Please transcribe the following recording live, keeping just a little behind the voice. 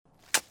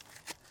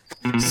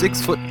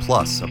6 Foot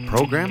Plus, a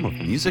program of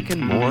music and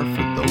more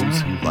for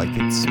those who like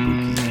it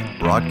spooky.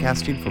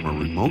 Broadcasting from a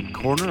remote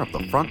corner of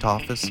the front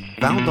office,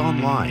 found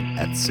online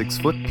at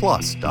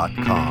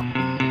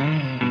 6footplus.com.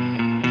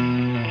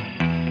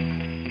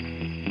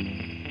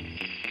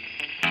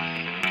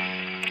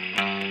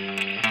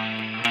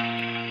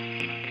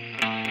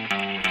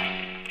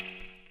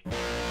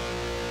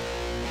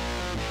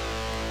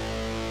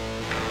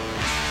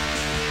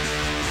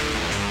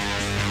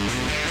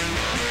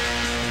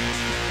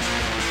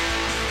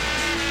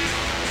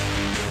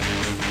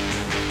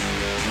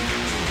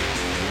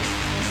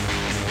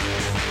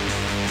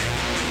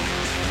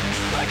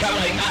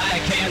 Calling,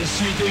 I can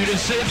see through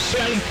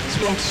deception.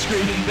 Smoke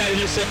screening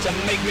better set to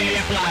make me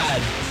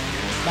blind.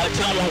 My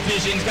tunnel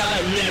vision's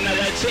got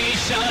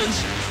limitations.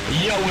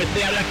 You're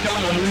without it,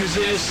 gonna lose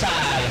his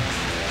side.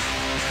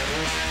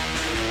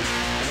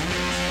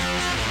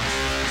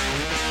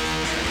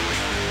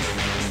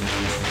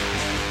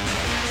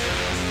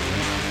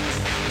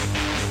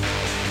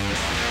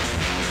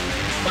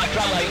 My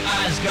crawling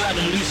eyes got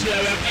a loose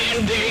nerve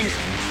endings.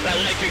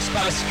 Electric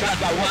sparks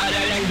cut by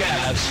widening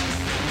gaps.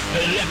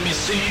 Let me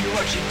see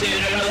what she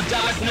did in the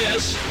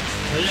darkness.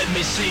 Let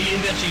me see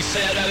that she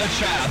set a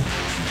trap.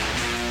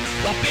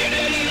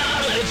 Forbidden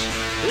knowledge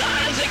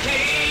lines the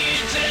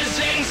cages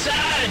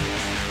inside.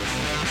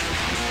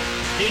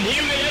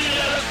 Inhuman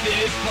love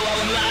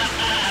before my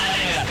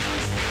eye.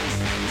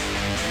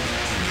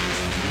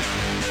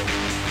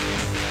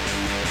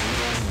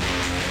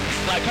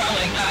 My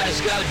crawling eyes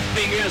got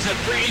fingers that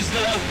freeze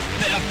the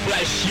bare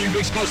flesh you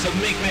exposed to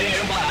make me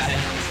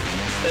blind.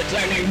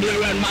 Turning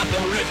blue in my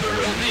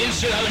peripheral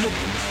vision.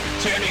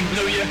 Turning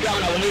blue, you're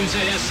gonna lose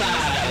it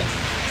inside.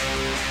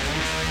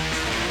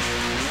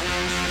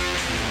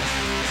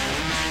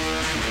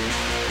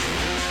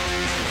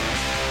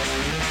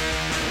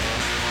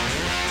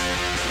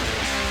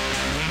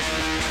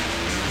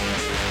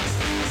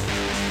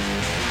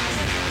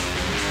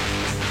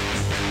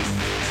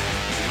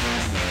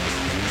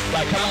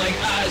 My calling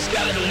eyes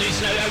got a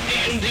least of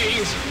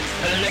endings.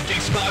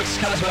 Electric sparks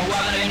cause my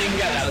widening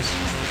gas.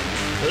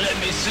 Let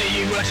me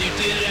see what you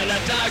did in the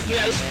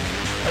darkness.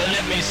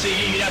 Let me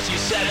see that you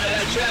set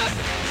a trap.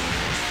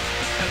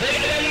 They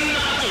didn't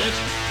knowledge,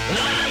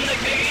 line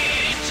the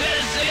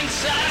cages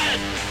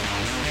inside.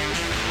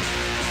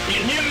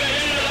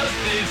 Inhuman love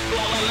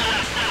before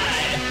my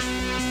eye.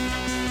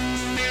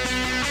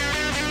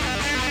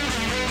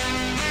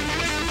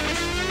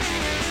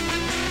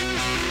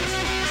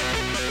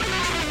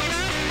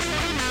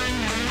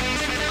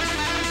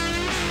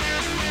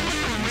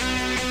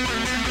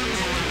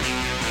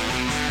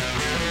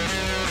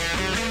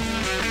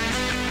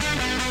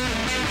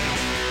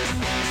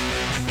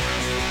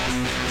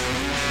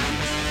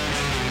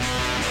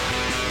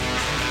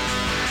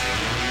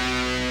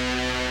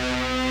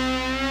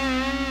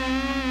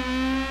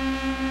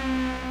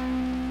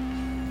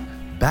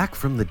 Back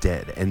from the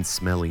dead and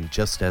smelling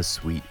just as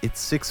sweet,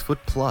 it's 6 Foot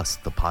Plus,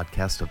 the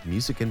podcast of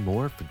music and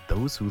more for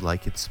those who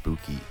like it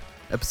spooky.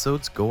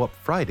 Episodes go up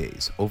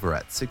Fridays over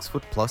at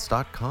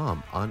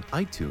 6footplus.com, on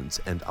iTunes,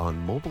 and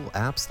on mobile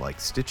apps like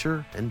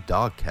Stitcher and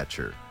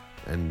Dogcatcher,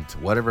 and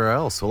whatever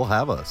else will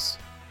have us.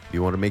 If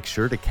you want to make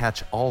sure to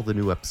catch all the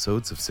new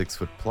episodes of 6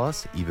 Foot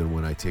Plus, even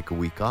when I take a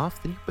week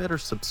off, then you better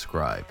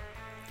subscribe.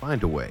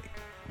 Find a way.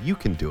 You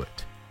can do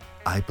it.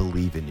 I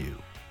believe in you.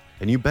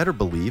 And you better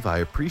believe I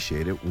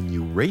appreciate it when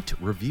you rate,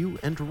 review,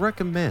 and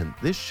recommend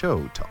this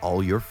show to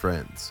all your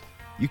friends.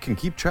 You can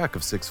keep track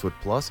of 6 Foot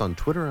Plus on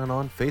Twitter and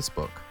on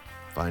Facebook.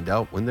 Find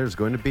out when there's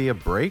going to be a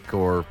break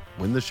or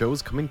when the show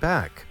is coming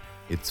back.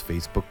 It's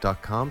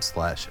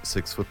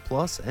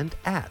facebook.com/6footplus and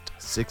at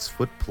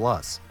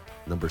 6footplus,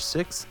 number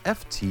 6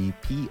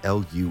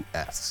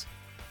 FTPLUS.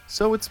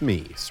 So it's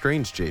me,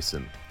 Strange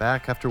Jason,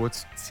 back after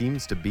what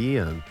seems to be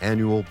an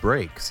annual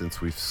break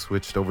since we've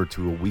switched over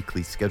to a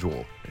weekly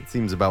schedule. It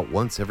seems about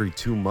once every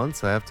 2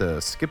 months I have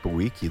to skip a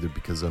week, either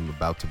because I'm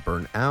about to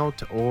burn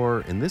out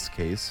or, in this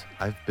case,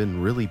 I've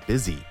been really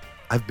busy.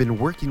 I've been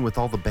working with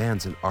all the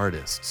bands and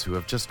artists who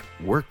have just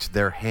worked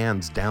their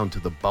hands down to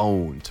the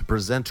bone to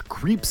present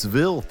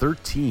Creepsville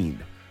 13,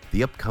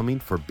 the upcoming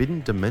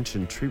Forbidden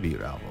Dimension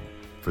tribute album.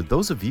 For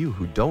those of you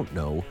who don't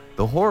know,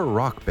 the horror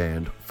rock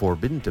band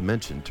Forbidden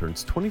Dimension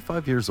turns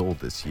 25 years old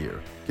this year,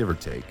 give or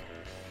take.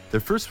 Their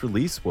first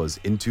release was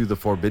Into the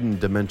Forbidden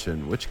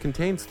Dimension, which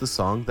contains the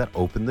song that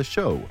opened the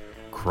show,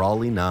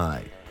 Crawly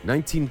Nigh.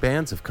 19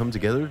 bands have come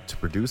together to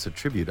produce a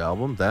tribute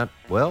album that,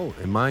 well,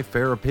 in my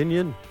fair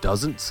opinion,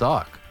 doesn't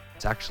suck.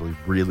 It's actually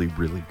really,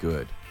 really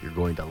good. You're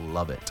going to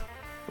love it.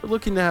 We're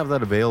looking to have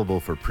that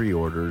available for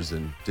pre-orders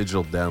and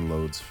digital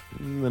downloads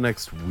in the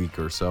next week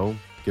or so,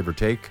 give or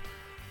take.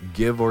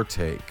 Give or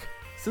take.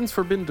 Since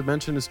Forbidden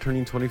Dimension is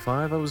turning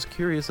 25, I was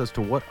curious as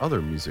to what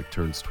other music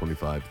turns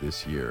 25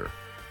 this year.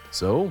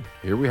 So,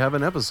 here we have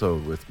an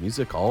episode with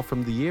music all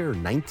from the year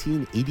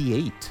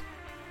 1988.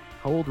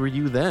 How old were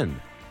you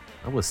then?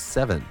 I was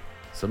 7.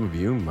 Some of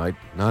you might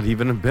not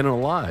even have been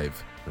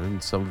alive,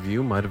 and some of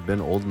you might have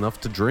been old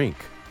enough to drink.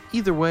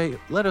 Either way,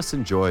 let us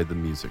enjoy the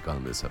music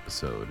on this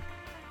episode.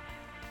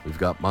 We've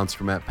got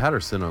Monster Matt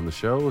Patterson on the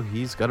show.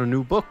 He's got a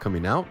new book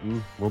coming out,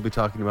 and we'll be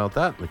talking about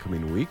that in the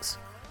coming weeks.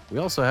 We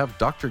also have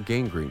Dr.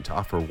 Gangrene to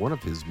offer one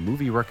of his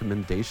movie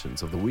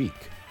recommendations of the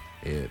week.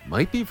 It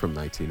might be from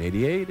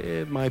 1988,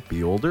 it might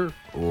be older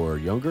or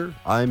younger.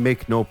 I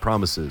make no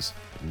promises,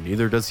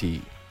 neither does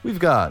he. We've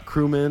got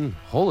crewmen.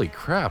 Holy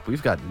crap,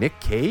 we've got Nick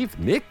Cave.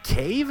 Nick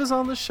Cave is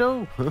on the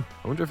show? I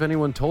wonder if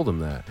anyone told him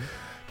that.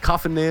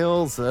 Coffin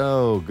Nails,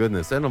 oh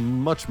goodness, and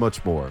much,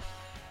 much more.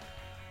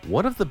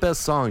 One of the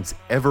best songs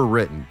ever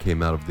written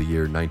came out of the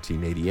year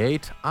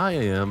 1988. I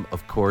am,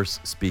 of course,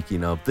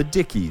 speaking of the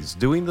Dickies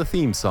doing the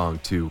theme song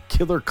to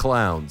Killer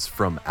Clowns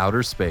from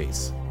Outer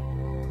Space.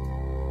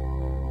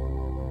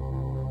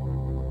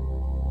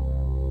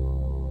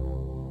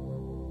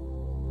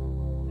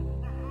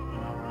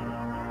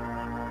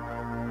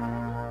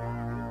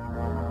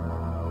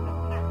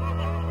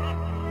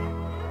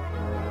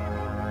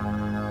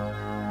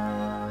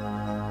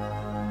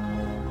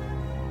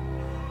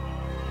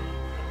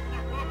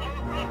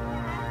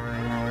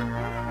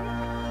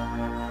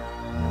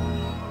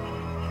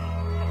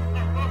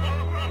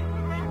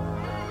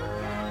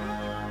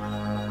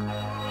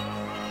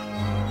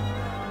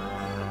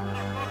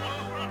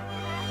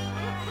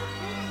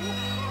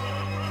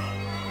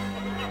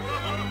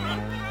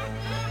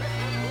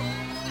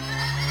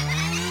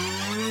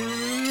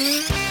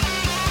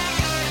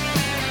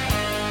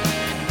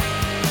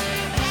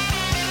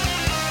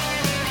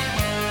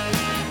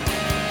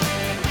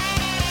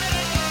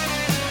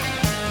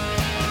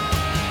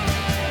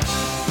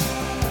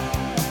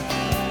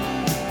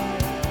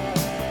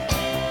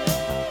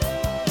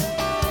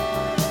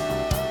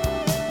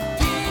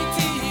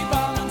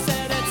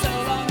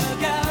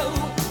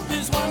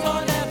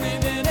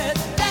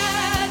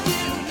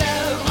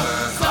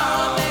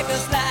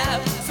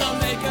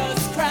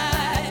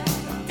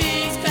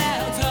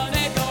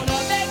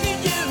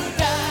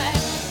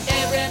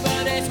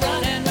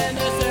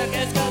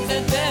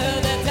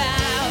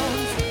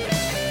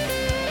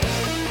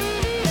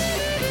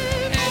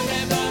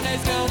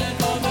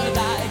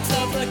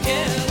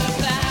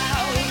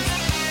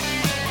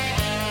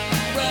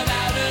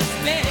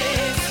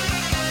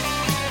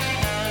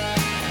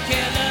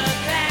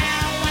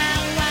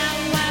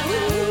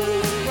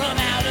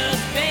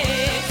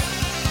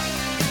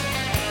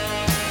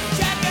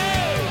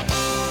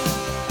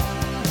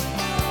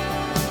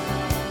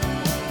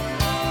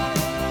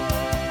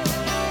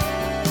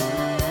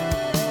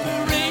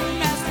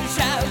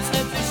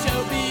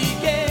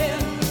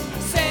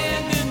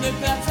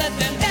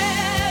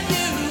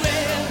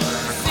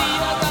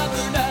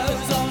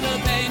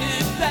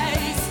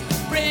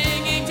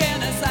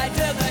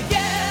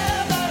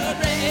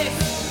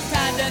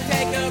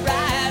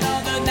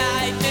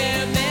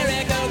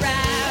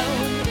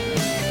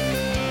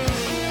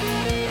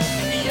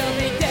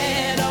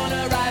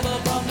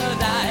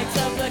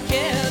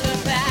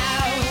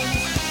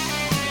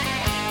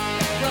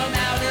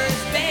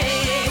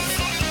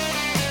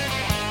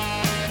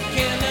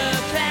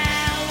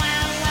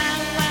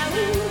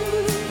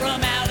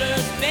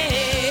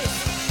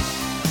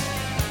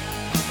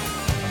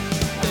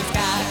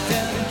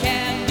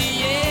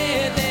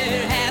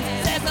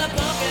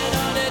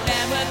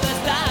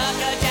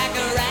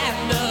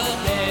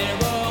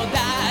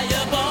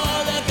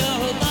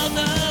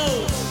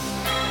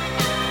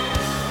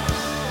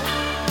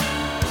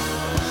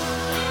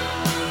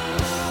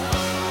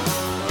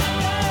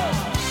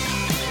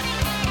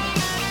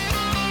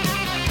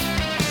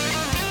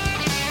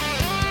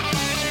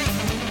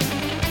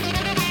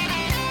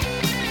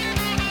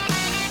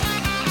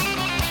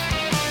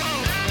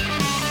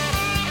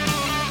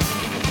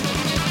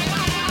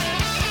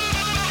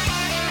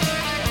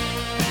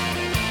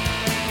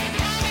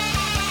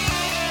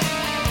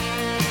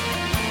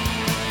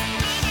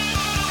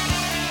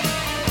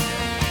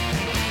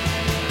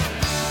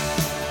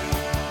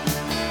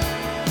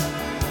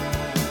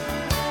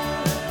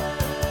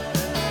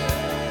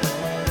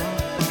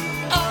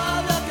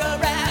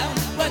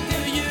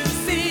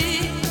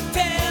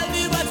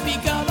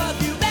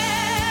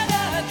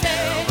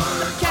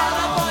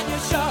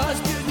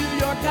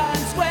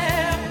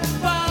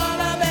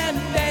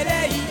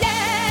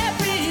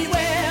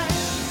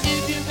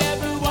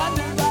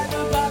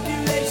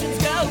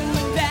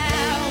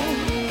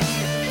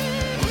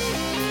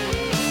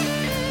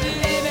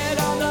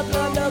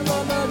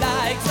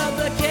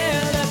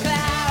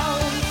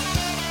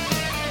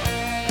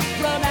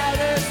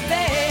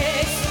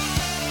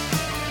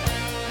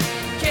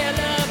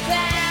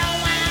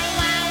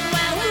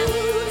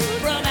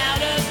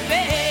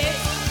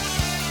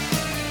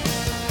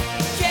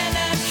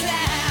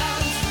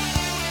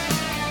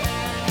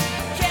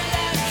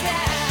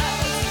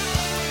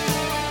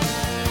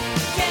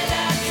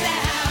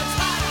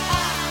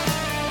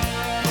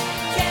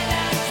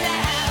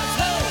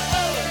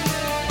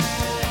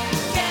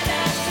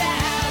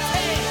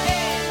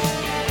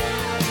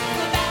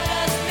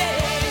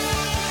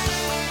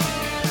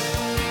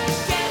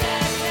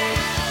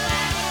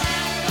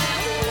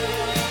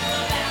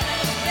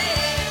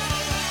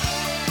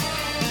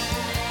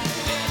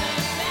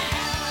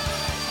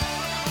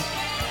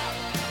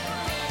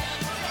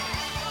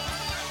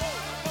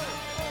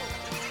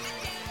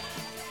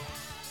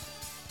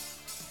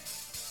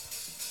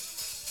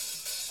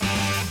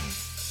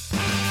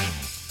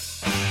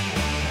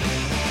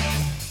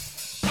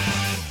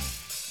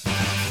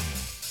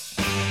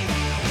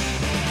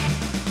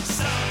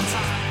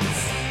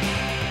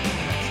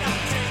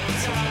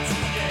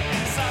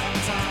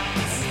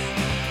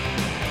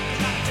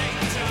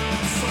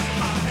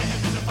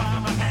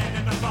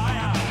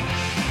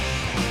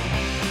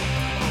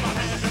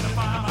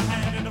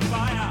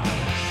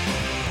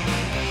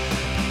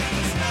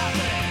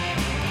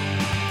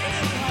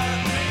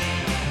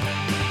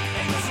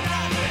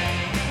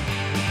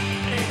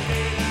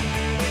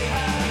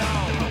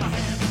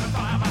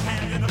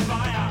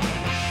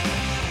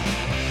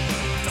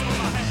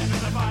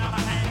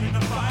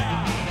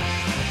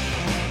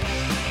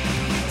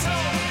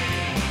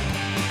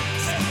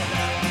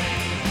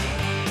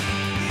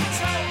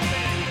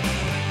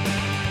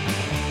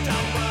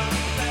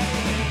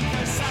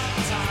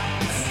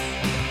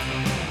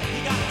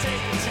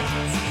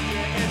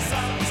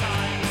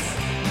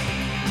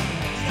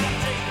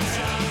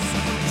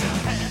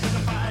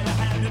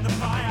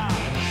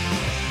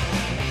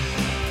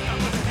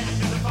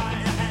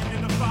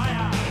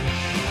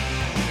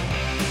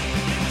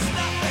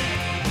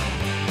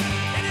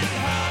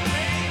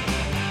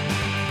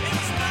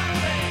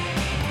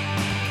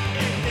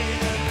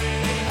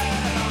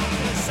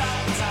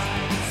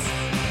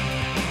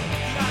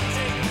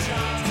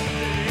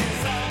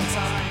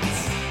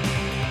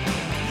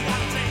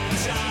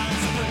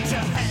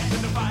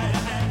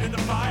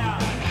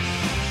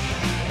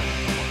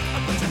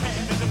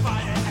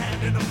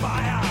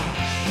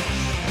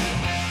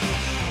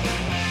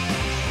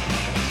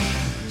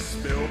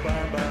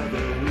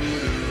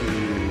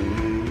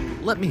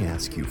 Let me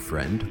ask you,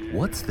 friend,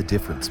 what's the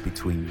difference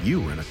between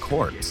you and a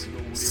corpse?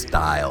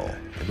 Style.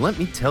 And let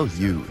me tell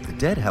you, the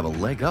dead have a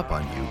leg up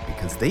on you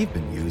because they've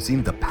been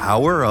using the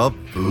power of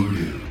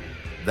voodoo.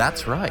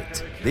 That's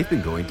right. They've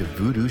been going to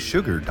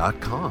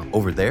voodoosugar.com.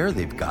 Over there,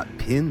 they've got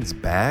pins,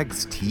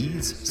 bags,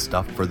 teas,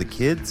 stuff for the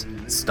kids,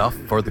 stuff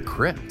for the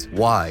crypt.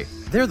 Why?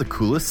 They're the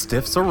coolest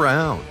stiffs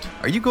around.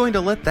 Are you going to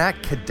let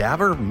that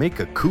cadaver make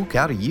a kook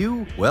out of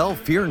you? Well,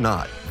 fear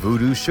not.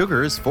 Voodoo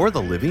Sugar is for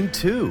the living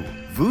too.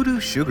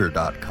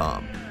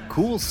 voodoosugar.com.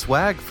 Cool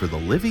swag for the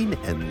living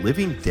and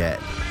living dead.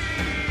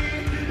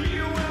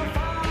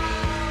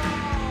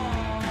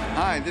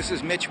 Hi, this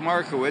is Mitch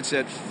Markowitz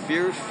at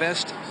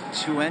FearFest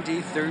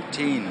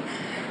 2013.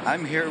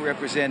 I'm here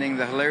representing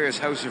the hilarious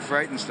House of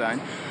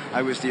Frightenstein.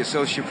 I was the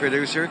associate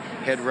producer,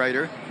 head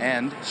writer,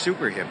 and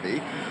super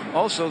hippie.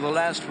 Also, the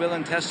last will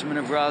and testament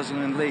of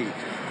Rosalind Lee.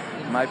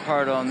 My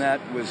part on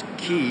that was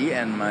key,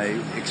 and my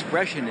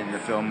expression in the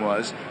film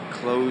was,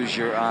 close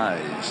your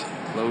eyes,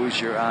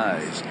 close your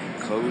eyes,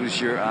 close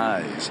your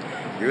eyes.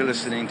 You're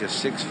listening to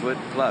 6 Foot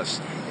Plus.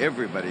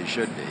 Everybody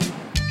should be.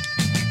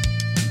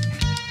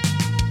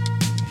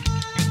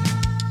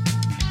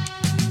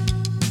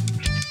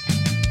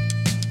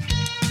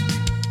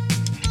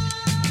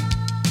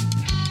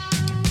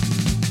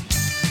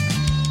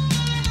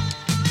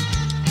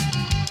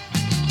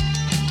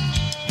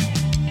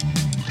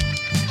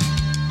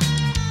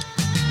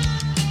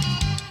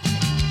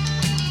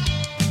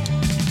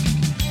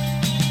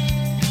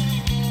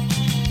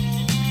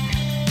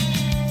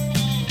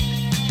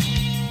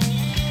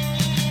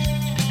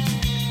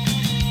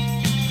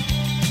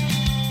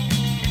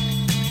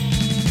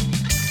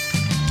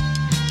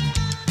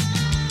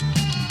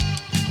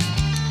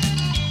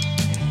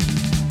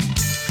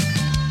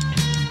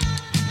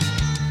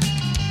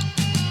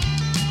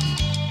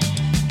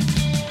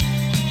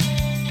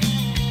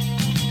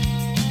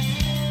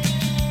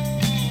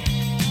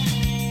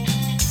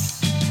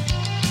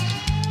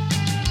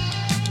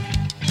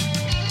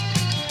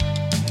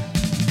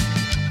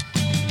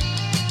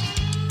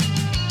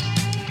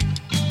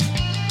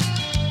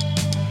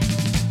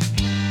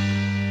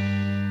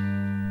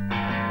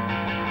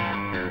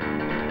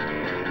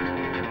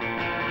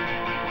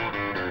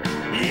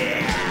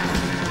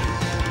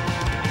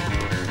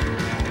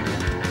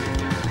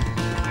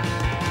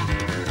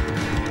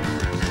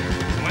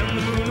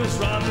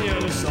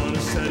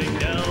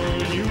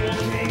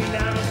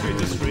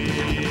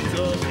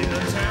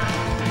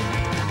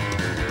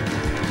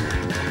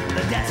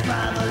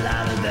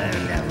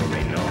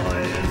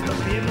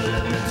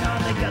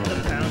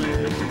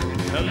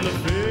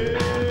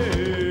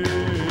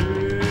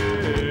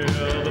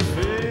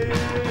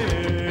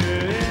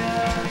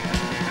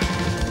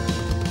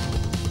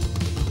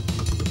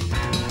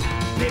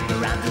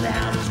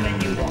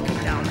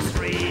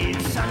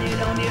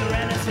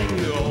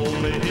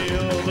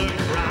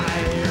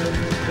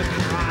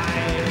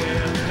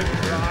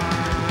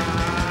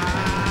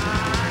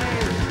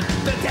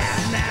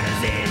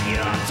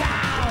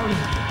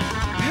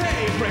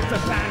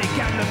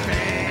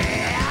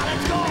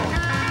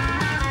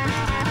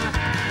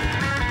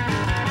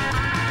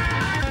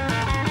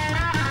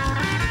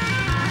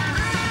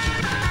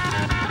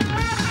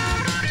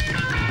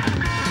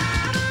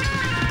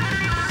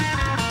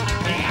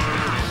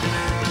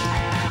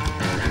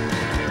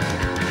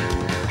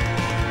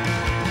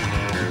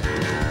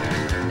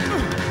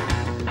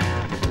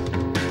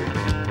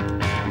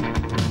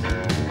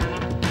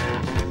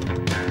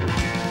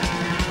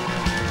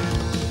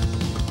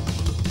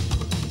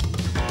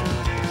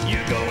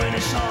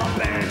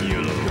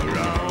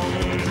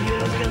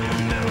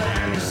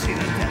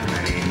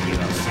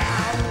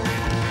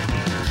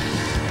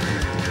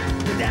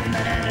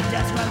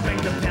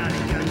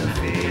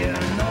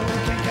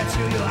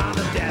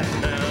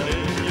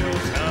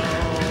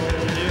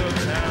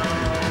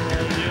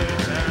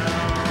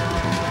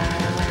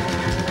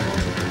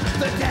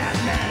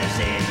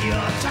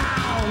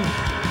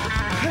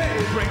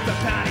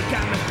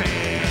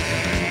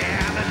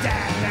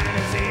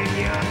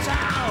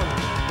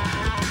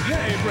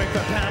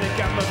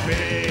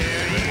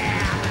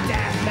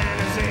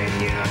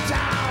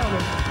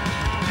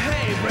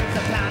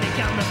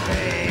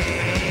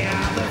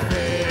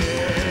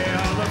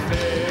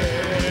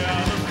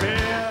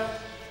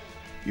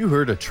 You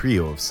heard a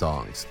trio of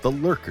songs, The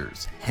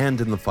Lurkers,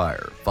 Hand in the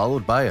Fire,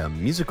 followed by a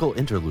musical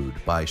interlude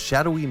by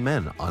Shadowy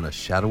Men on a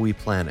Shadowy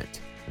Planet,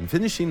 and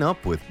finishing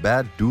up with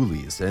Bad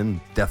Doolies and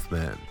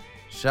Deathman.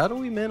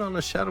 Shadowy Men on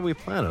a Shadowy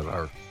Planet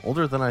are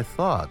older than I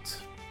thought,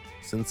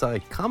 since I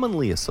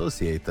commonly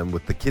associate them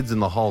with the Kids in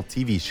the Hall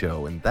TV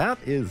show, and that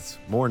is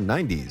more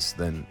 90s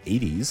than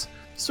 80s.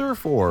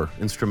 Surf or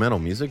instrumental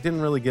music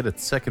didn't really get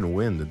its second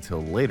wind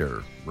until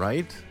later,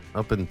 right?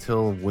 Up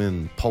until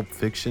when Pulp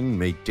Fiction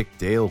made Dick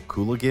Dale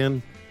cool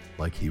again,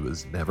 like he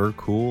was never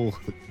cool.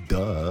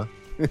 Duh.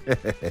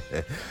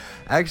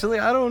 Actually,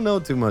 I don't know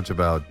too much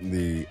about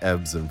the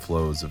ebbs and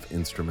flows of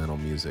instrumental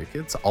music.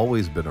 It's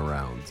always been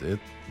around.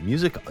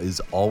 Music is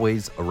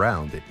always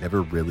around. It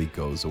never really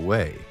goes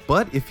away.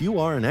 But if you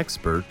are an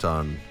expert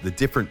on the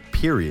different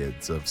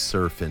periods of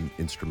surf and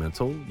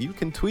instrumental, you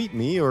can tweet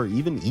me or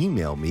even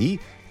email me,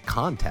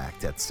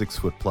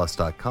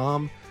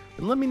 contact@sixfootplus.com,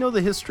 and let me know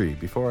the history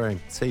before I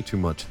say too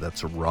much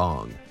that's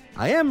wrong.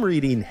 I am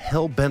reading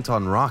Hellbent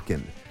on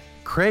Rockin',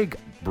 Craig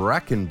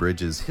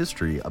Brackenbridge's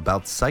history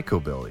about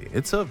psychobilly.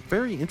 It's a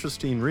very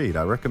interesting read.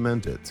 I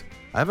recommend it.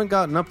 I haven't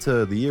gotten up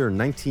to the year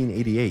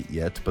 1988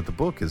 yet, but the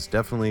book is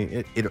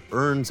definitely, it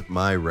earns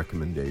my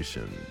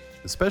recommendation,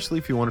 especially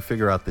if you want to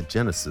figure out the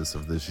genesis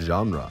of this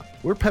genre.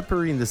 We're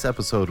peppering this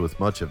episode with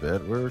much of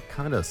it. We're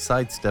kind of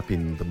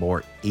sidestepping the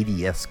more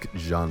 80-esque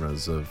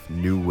genres of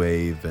new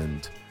wave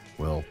and,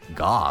 well,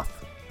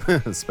 goth.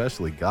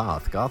 Especially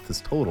goth. Goth is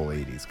total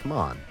 80s, come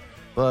on.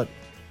 But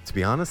to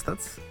be honest,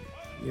 that's,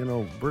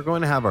 we're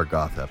going to have our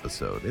goth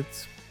episode.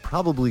 It's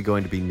probably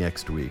going to be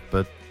next week,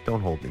 but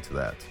don't hold me to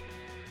that.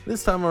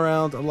 This time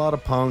around, a lot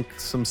of punk,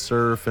 some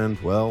surf, and,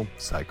 well,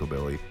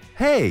 psychobilly.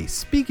 Hey,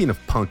 speaking of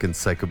punk and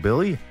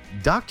psychobilly,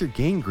 Dr.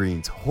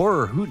 Gangrene's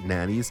Horror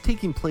Hootenanny is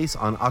taking place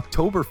on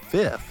October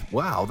 5th.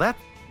 Wow,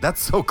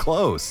 that's so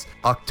close.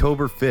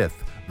 October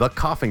 5th. The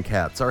Coffin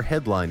Cats are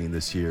headlining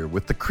this year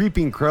with the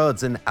Creeping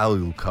Cruds and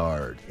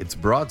Alucard. It's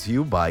brought to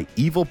you by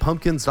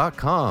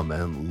EvilPumpkins.com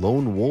and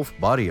Lone Wolf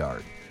Body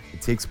Art.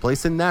 It takes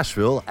place in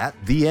Nashville at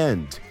The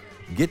End.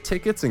 Get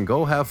tickets and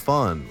go have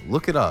fun.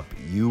 Look it up.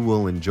 You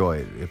will enjoy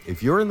it.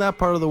 If you're in that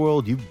part of the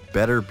world, you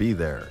better be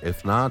there.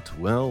 If not,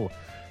 well,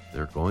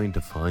 they're going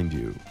to find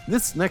you.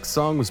 This next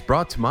song was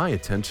brought to my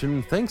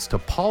attention thanks to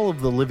Paul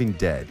of the Living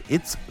Dead.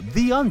 It's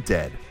The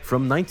Undead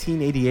from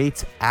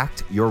 1988's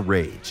Act Your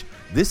Rage.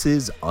 This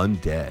is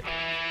Undead.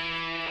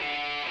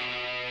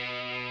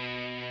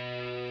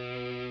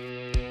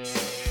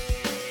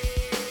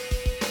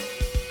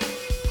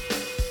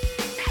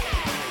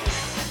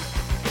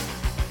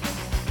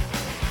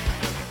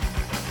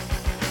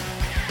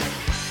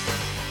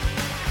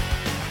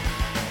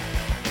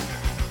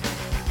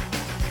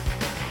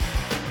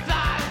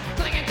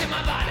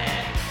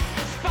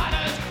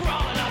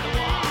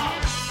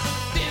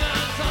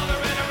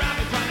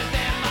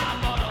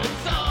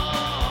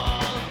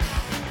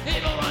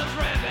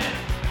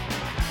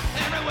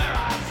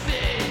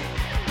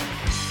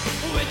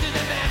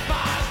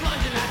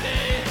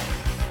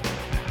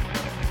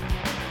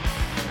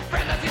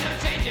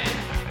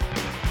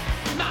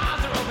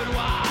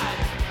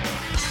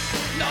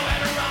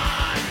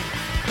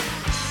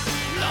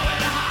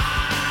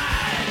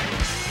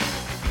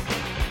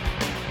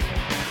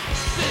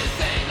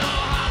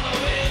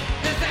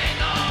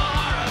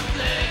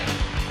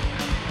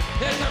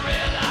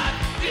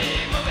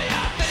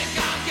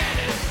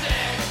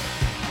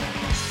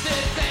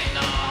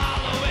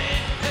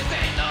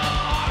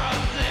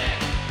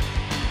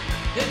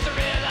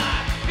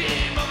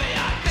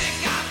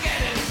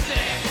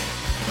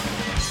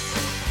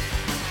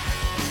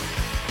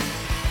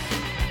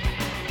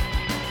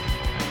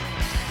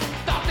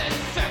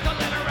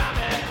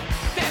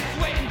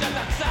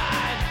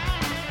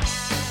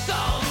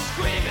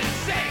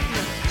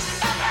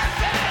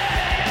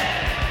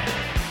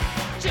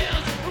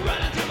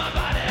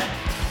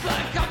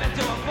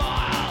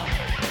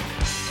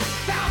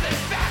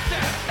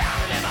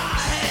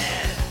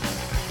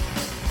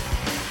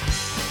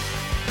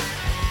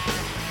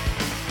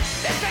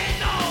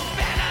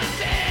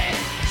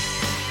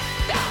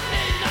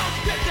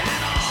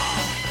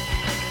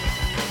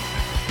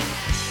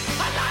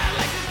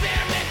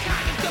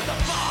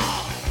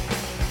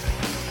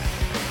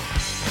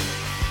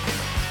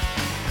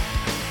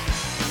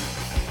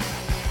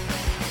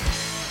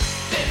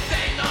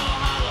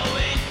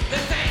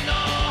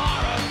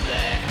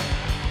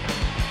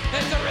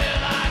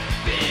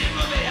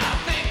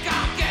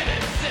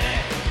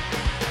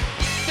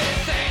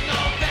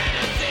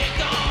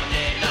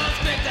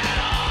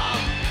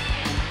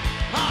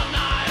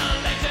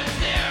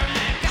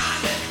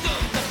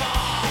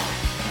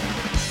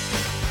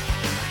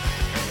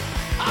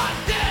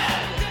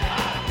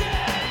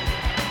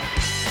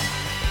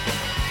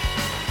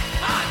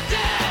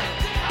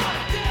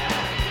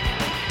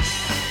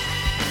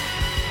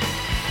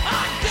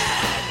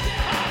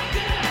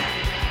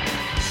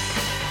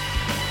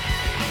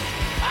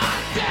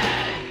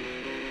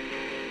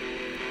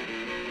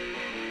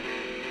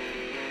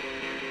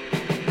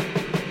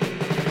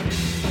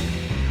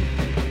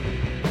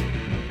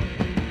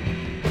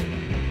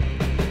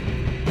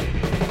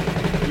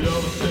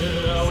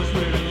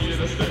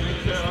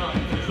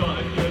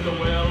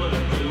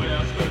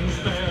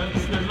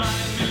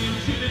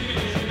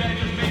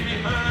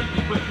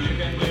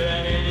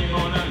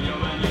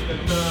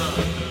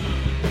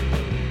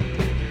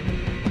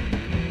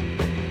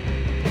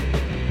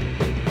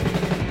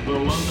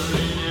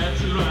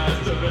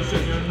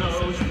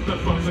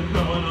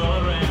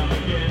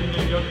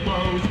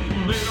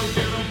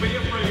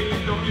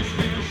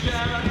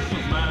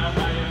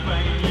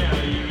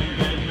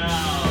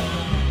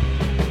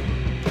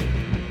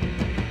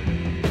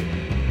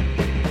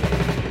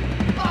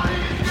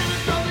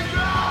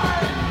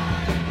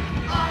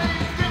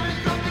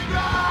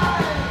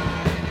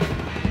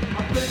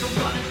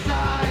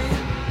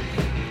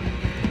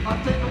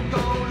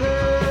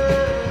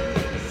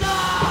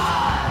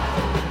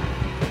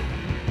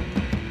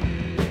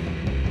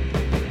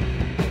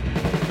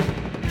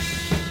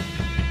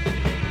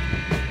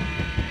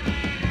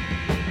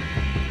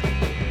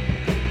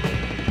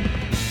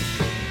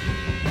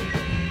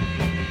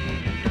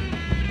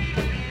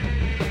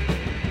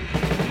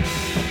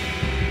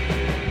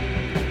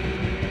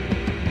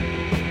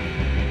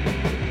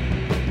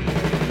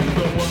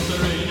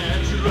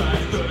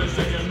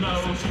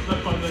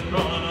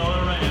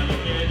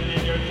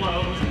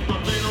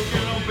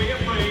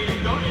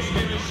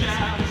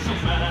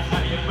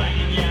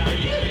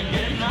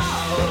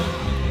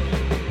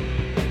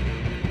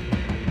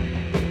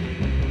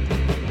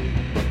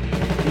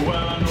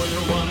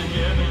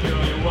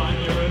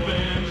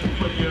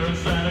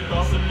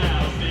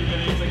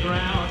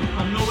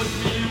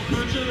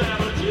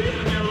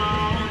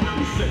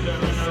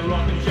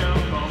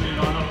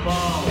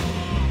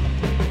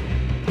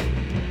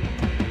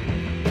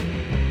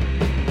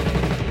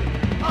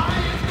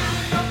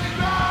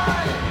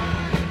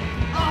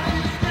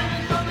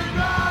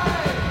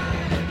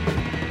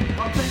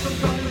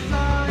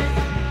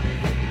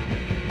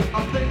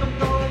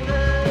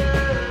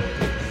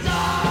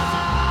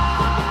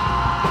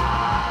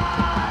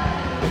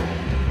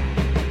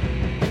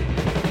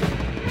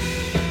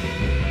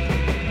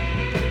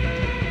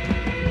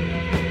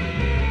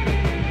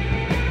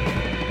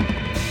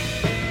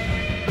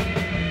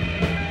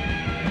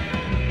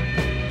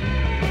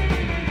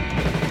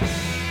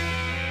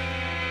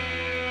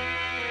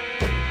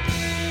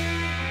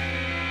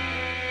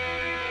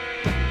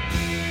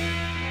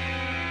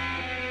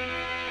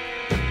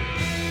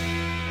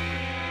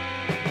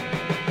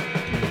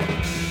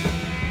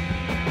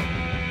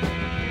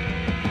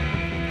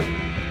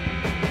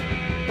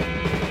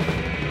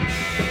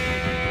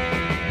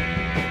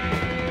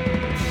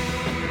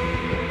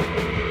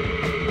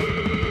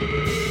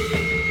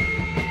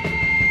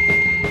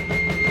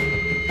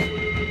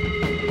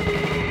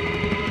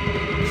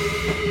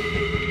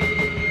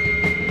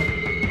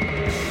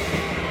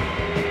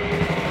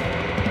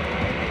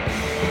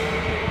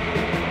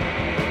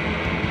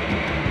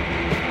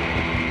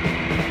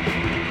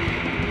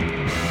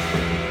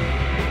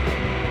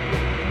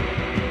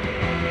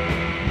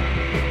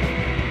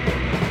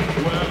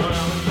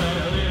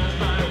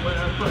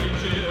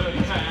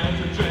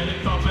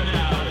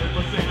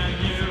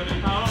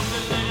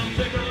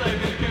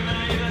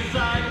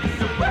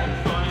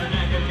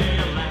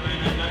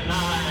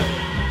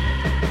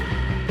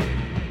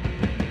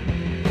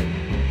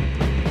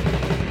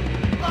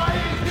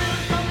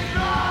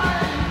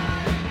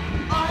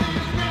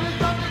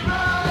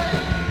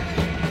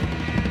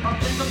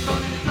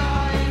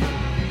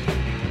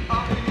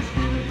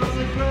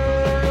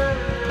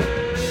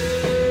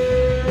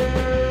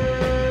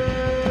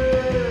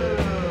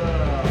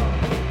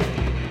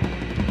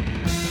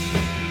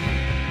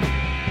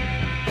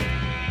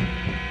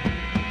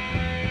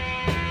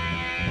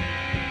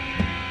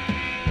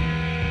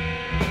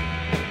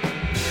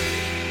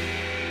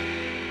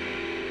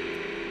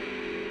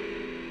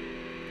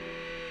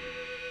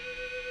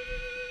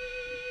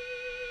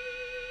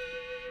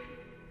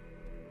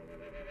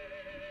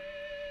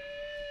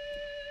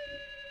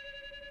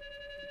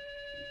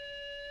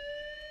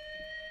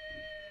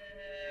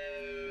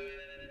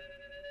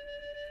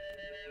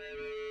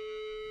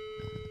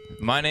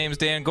 My name's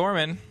Dan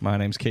Gorman. My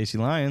name's Casey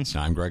Lyons.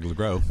 I'm Greg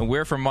LeGros. And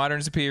we're from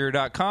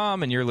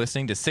ModernSuperior.com, and you're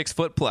listening to 6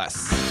 Foot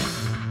Plus.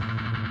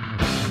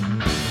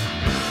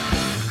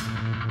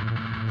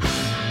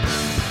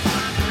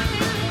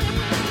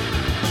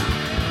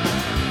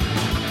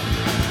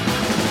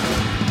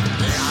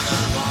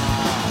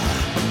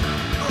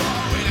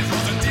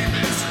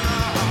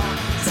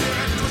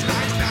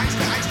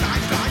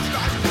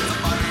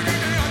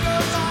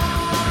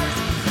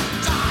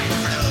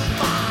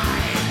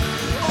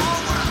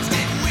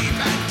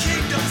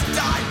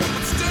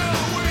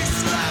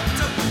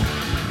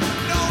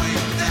 Knowing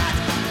that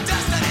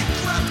destiny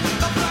crept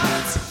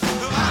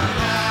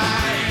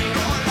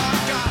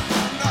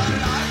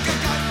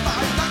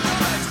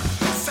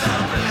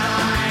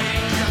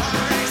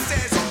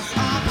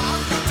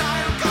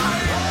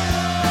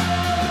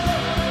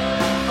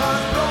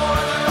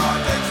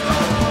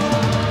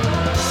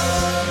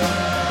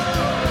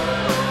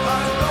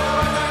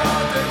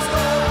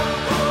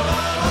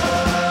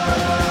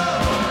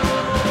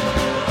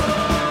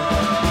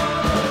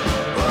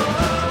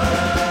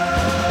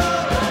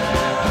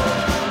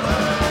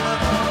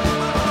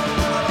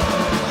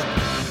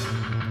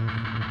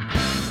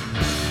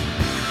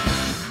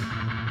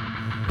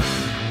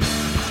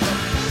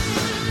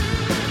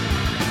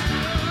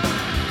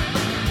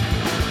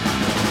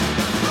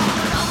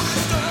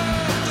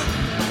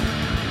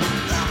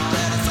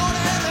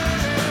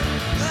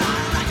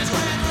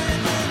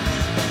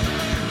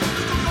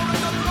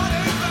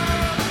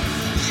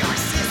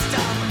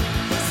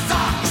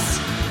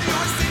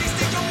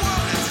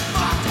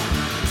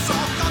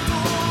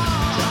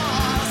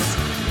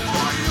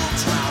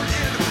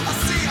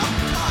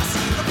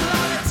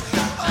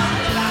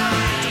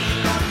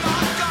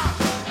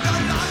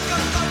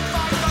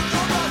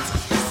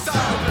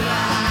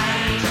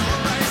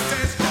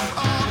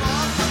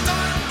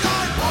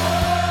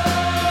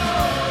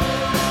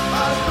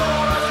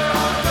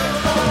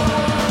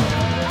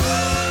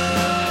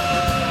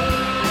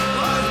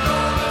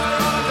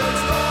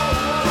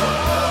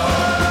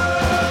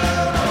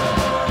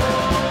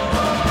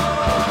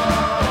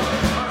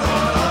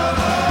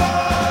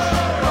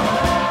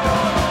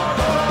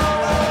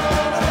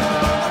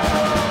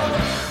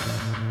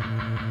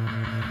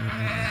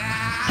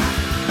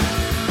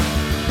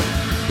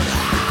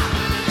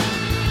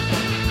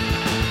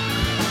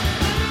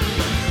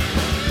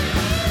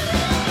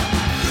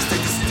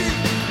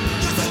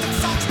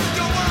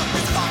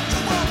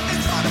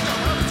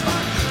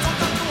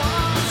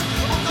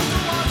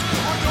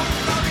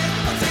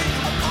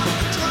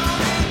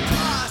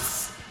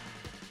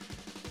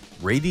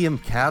Radium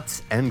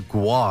Cats and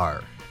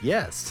Gwar.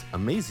 Yes,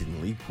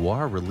 amazingly,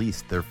 Gwar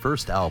released their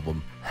first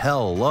album,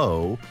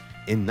 Hello,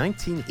 in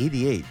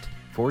 1988,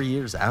 4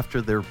 years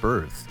after their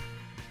birth.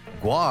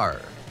 Gwar,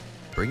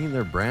 bringing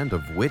their brand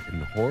of wit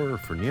and horror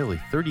for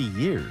nearly 30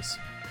 years.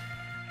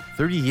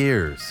 30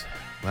 years.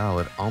 Wow,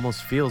 it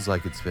almost feels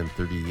like it's been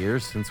 30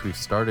 years since we've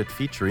started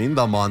featuring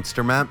the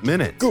Monster Map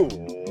Minute. Good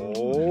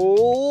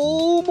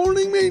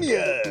morning,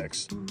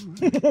 maniacs!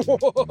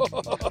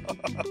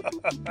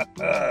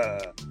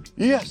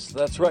 Yes,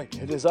 that's right.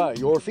 It is I,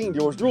 your fiend,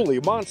 yours truly,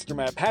 Monster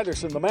Map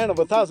Patterson, the man of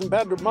 1,000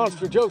 battered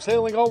monster jokes,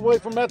 hailing all the way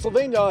from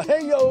Pennsylvania.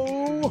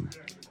 Hey-yo!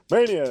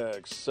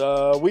 Maniacs,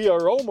 we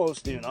are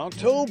almost in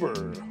October.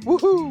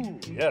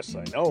 Woohoo! Yes,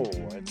 I know.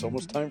 It's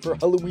almost time for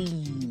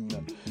Halloween.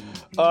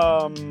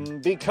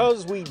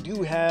 Because we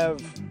do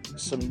have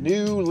some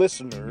new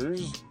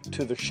listeners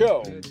to the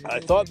show, I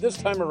thought this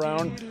time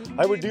around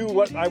I would do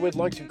what I would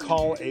like to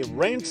call a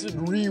rancid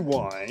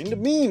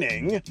rewind,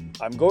 meaning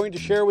I'm going to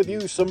share with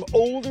you some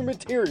older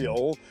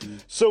material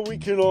so we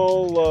can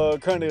all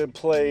kind of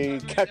play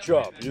catch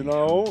up, you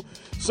know?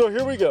 So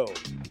here we go.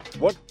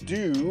 What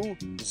do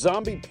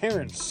zombie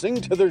parents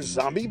sing to their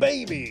zombie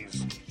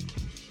babies?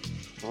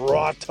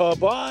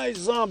 Rot-a-bye,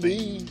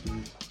 zombie,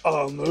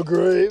 on the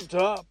grave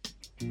top.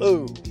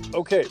 Oh,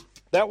 okay.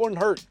 That one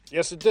hurt.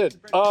 Yes, it did.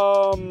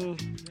 How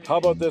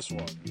about this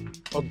one?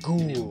 A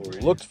ghoul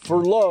looked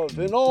for love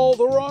in all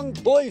the wrong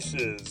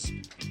places.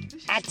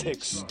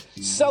 Attics,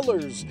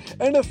 cellars,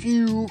 and a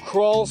few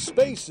crawl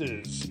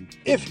spaces.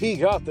 If he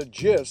got the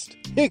gist,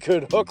 he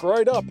could hook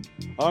right up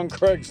on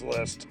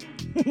Craigslist.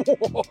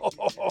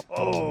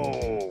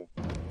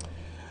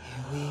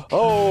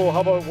 Oh,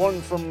 how about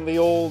one from the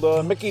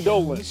old Mickey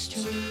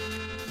Dolenz?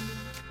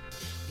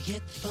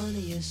 Get the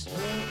funniest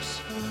looks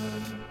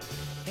from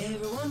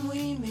everyone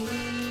we meet.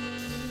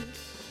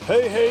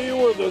 Hey, hey,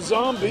 we're the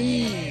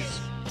zombies.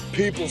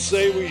 People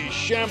say we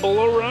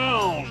shamble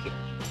around.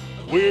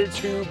 We're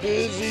too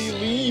busy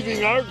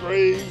leaving our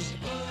graves.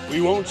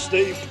 We won't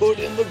stay put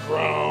in the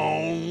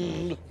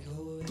ground.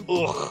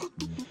 Ugh.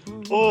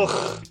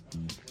 Ugh.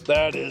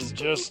 That is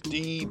just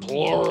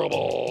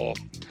deplorable.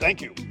 Thank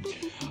you.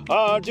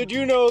 Did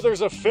you know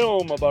there's a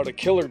film about a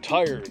killer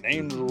tire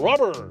named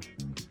Rubber?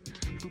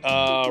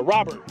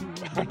 Robert.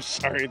 I'm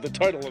sorry, the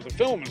title of the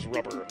film is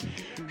Rubber.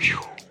 Whew.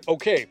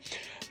 Okay.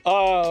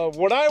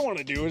 What I want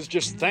to do is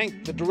just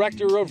thank the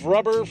director of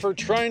Rubber for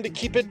trying to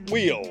keep it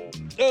wheel.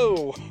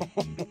 Oh.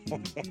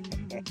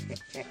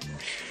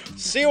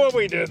 See what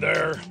we did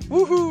there?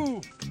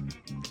 Woohoo!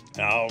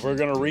 Now we're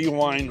going to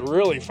rewind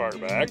really far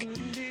back.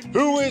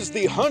 Who is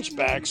the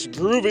Hunchback's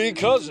groovy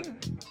cousin?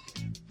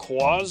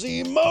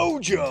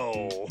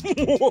 Quasimodo.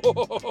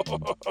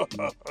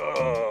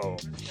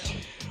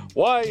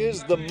 Why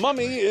is the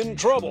mummy in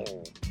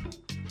trouble?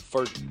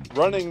 For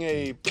running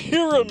a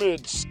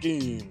pyramid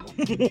scheme.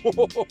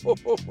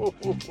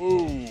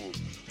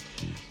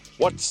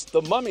 What's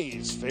the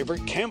mummy's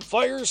favorite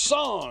campfire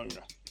song?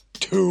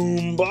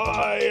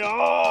 Tombaya.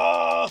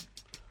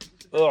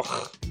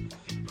 Ugh.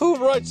 Who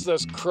writes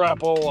this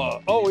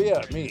crapola? Oh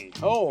yeah, me.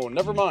 Oh,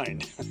 never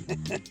mind.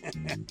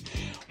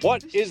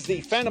 What is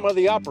the Phantom of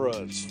the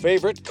Opera's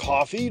favorite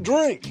coffee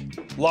drink?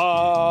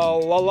 La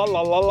la la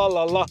la la la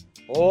la la.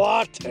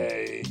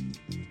 Latte.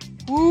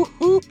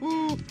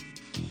 Woo-hoo-hoo.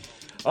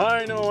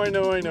 I know.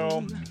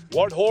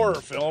 What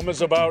horror film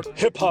is about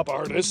hip-hop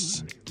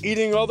artists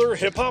eating other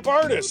hip-hop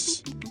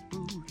artists?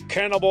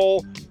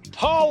 Cannibal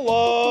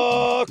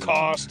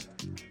Holocaust.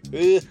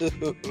 Zing,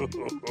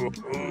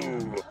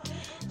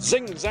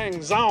 zang,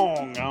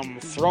 zong. I'm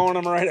throwing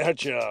them right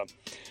at you.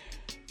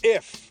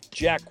 If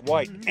Jack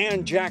White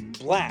and Jack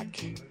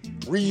Black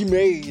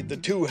remade the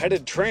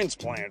two-headed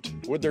transplant,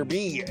 would there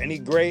be any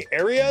gray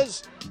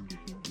areas?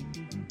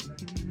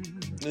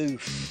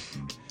 Oof.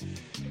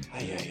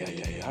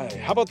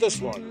 How about this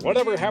one?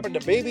 Whatever happened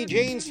to Baby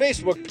Jane's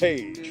Facebook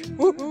page?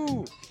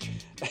 Woohoo!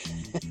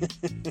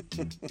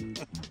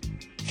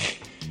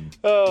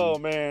 Oh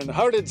man,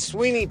 how did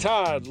Sweeney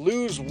Todd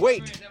lose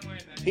weight?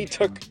 He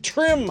took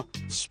Trim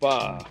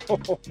Spa.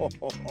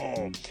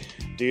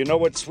 Do you know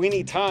what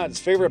Sweeney Todd's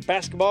favorite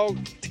basketball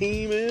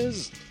team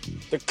is?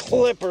 The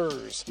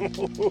Clippers.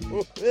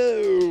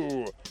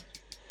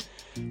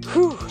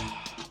 Whew.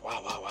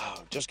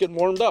 Wow. Just getting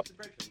warmed up.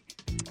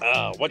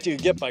 What do you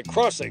get by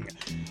crossing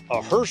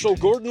a Herschel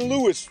Gordon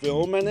Lewis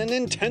film and a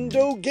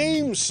Nintendo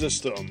game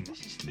system?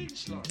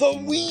 The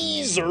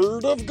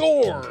Wizard of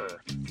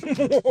Gore.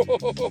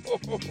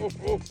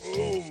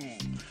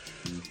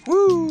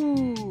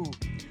 Woo!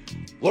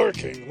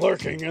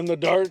 Lurking in the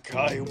dark,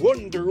 I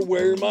wonder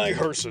where my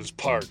hearse is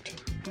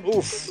parked.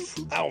 Oof,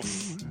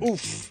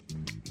 oof.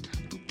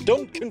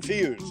 Don't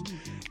confuse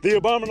the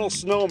Abominable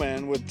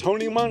Snowman with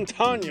Tony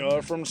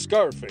Montana from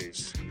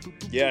Scarface.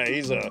 Yeah,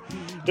 he's a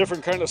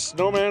different kind of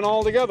snowman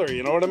altogether,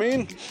 you know what I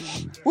mean?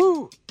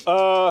 Woo!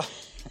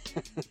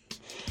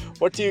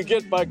 What do you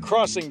get by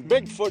crossing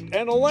Bigfoot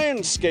and a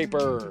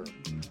landscaper?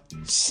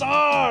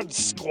 Sod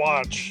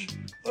Squatch!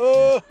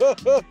 Oh!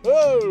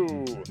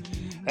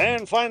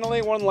 And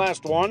finally, one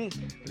last one.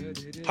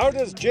 How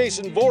does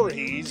Jason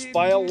Voorhees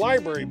file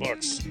library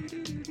books?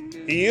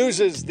 He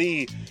uses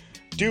the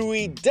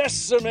Dewey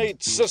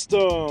Decimate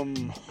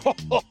system. Ho,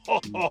 ho,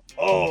 ho, ho,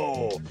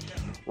 ho.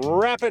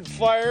 Rapid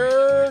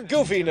fire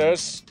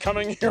goofiness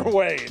coming your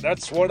way.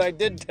 That's what I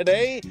did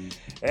today.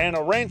 And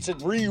a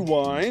rancid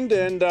rewind.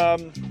 And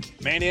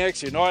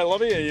Maniacs, you know I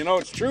love you. You know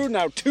it's true.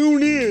 Now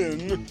tune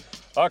in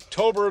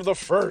October the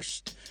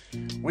 1st.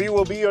 We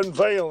will be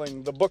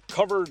unveiling the book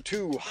cover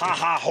to Ha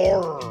Ha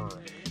Horror.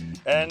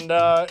 And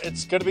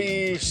it's going to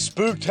be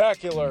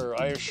spooktacular,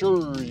 I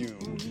assure you.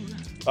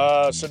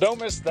 So don't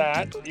miss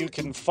that. You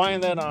can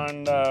find that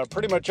on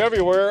pretty much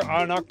everywhere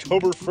on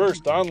October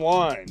 1st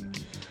online.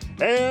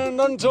 And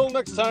until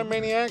next time,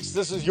 Maniacs,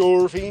 this is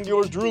your fiend,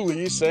 yours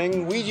truly,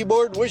 saying Ouija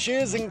board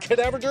wishes and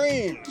cadaver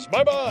dreams.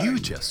 Bye-bye. You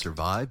just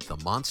survived the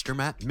Monster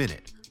Matt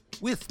Minute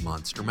with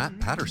Monster Matt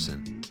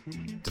Patterson.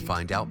 To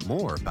find out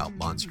more about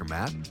Monster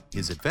Matt,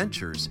 his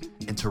adventures,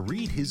 and to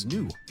read his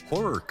new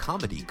horror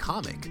comedy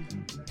comic,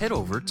 head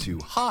over to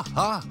Ha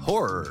Ha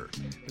Horror,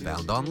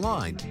 found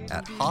online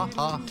at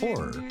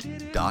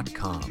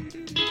hahahorror.com.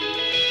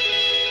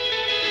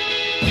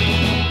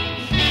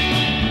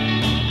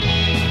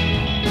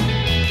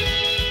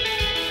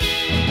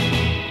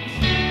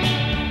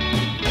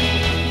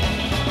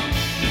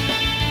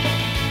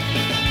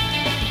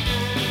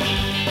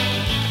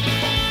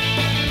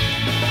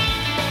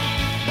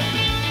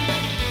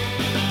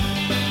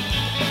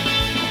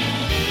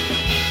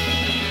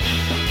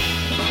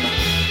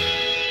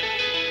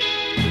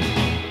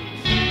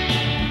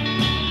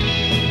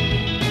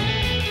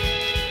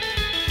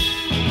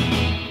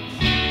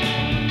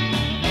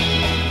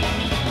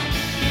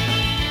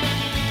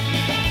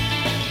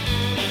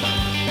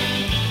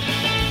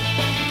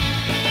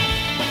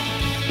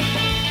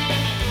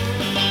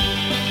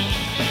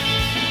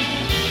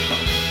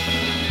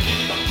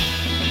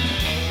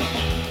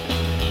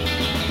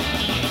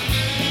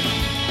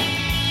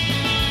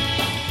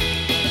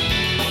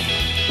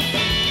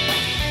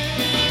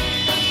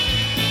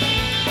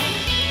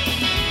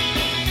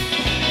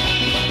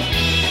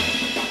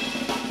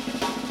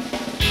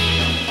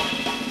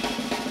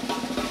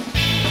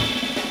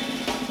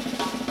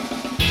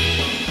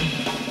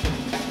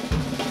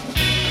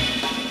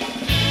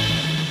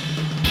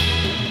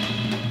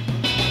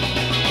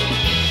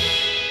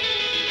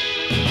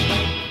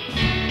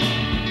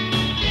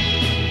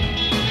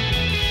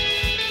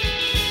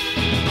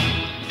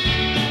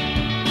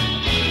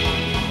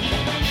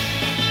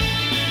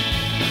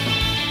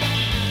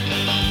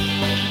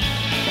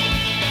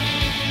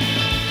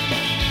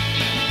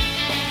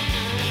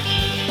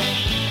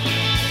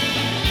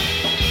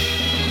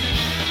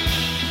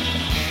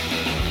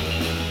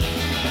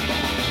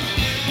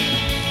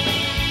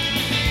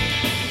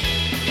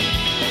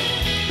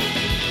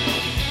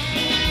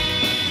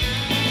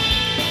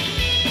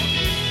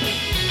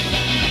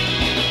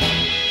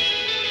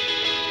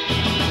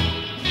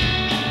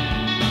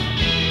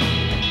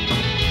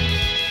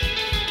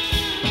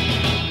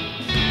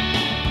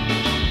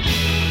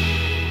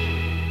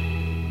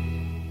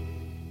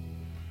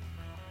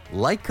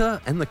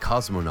 Laika and the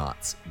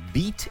Cosmonauts,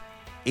 Beat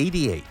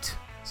 88.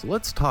 So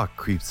let's talk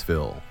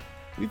Creepsville.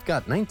 We've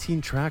got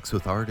 19 tracks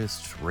with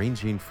artists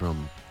ranging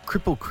from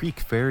Cripple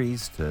Creek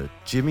Fairies to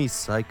Jimmy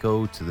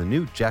Psycho to the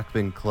new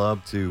Jackman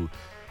Club to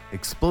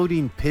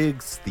Exploding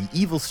Pigs, The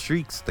Evil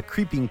Streaks, the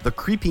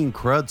Creeping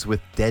Cruds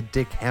with Dead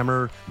Dick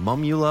Hammer,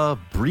 Mumula,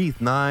 Breathe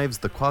Knives,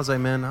 the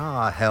Quasi-Men,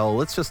 hell,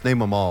 let's just name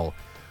them all.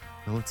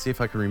 Now let's see if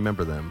I can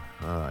remember them.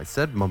 I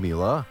said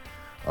Mumula.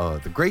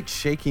 The Great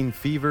Shaking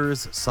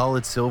Fevers,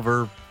 Solid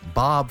Silver,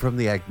 Bob from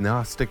the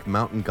Agnostic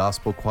Mountain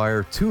Gospel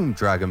Choir, Tomb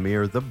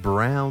Dragomir, The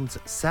Browns,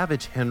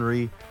 Savage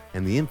Henry,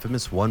 and the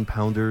infamous One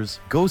Pounders,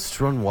 Ghosts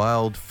Run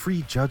Wild,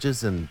 Free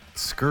Judges, and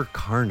Skir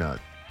Karna.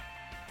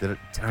 Did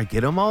I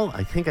get them all?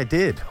 I think I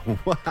did.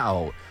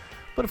 Wow.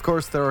 But of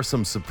course, there are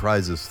some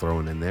surprises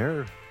thrown in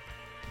there. It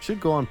should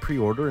go on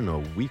pre-order in a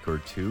week or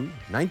two.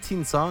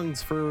 19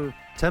 songs for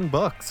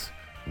 $10.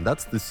 And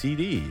that's the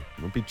CD.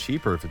 It'll be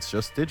cheaper if it's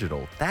just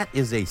digital. That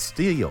is a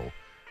steal.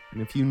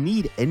 And if you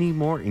need any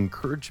more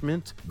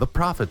encouragement, the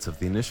profits of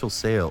the initial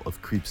sale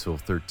of Creepsville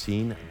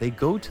 13, they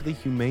go to the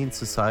Humane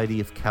Society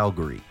of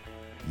Calgary.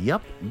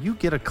 Yep, you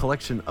get a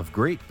collection of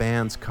great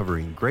bands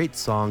covering great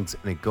songs,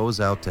 and it goes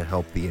out to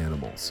help the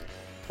animals.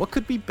 What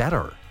could be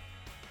better?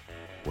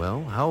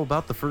 Well, how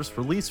about the first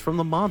release from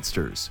the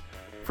Monsters?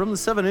 From the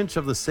 7-inch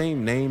of the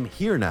same name,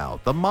 here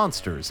now, The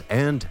Monsters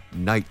and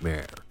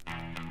Nightmare.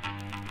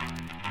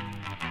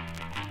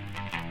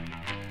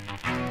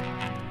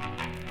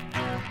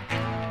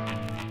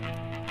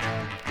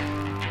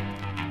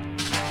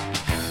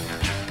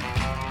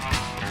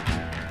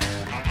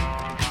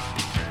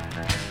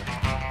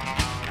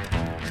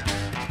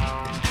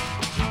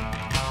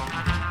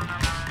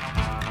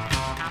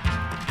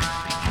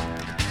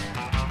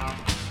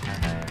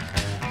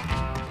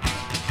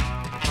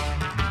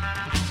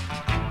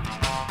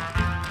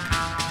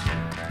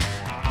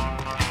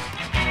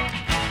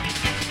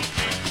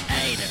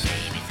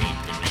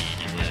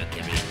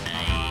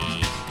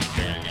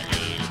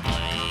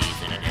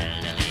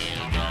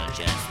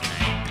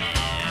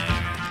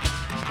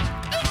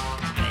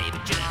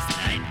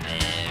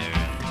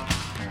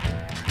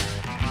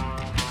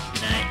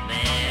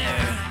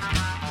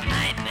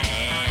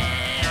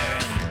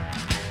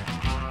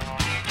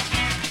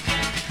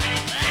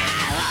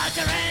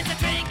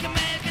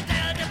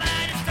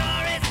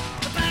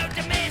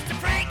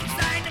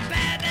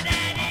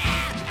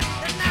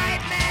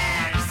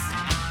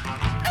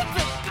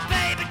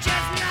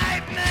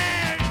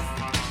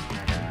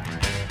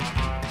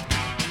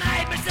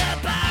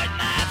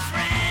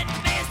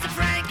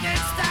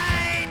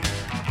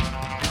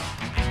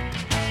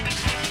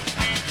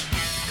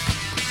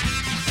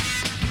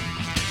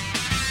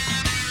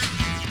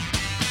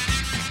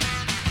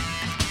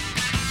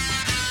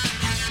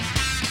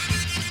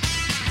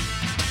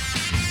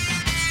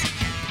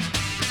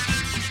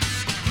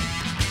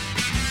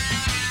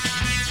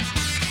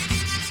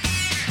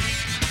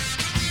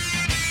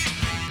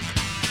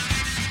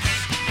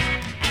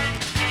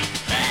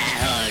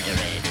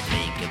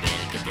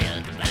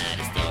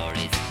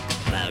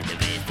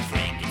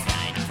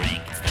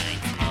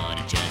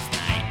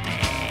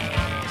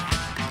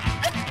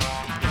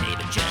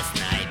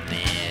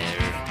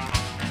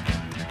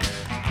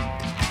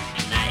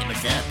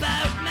 It's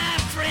about my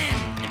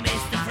friend,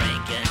 Mr.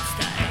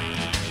 Frankenstein.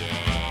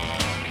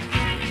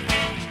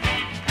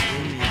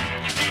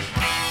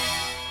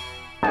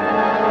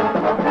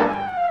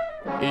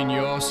 In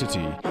your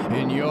city,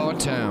 in your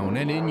town,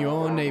 and in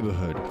your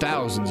neighborhood,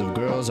 thousands of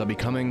girls are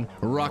becoming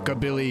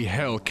rockabilly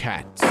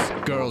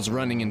hellcats. Girls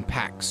running in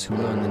packs who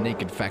learn the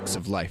naked facts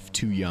of life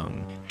too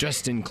young,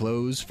 dressed in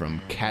clothes from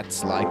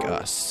Cats Like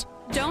Us.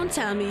 Don't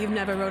tell me you've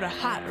never rode a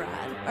hot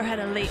rod or had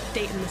a late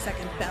date in the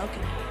second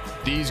balcony.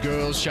 These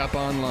girls shop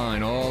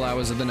online all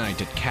hours of the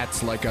night at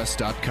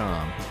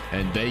catslikeus.com,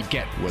 and they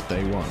get what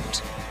they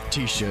want.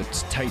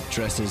 T-shirts, tight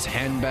dresses,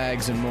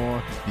 handbags, and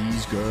more.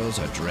 These girls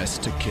are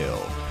dressed to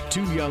kill.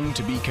 Too young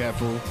to be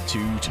careful,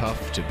 too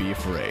tough to be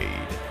afraid.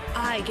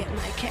 I get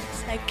my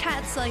kicks at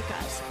Cats Like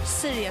Us,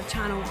 City of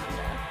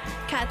Tonawanda.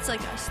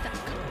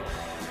 CatsLikeUs.com.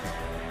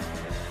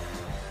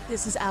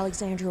 This is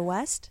Alexandra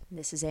West.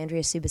 This is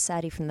Andrea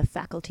Subasati from the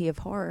Faculty of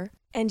Horror.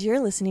 And you're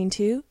listening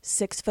to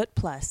 6 Foot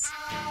Plus.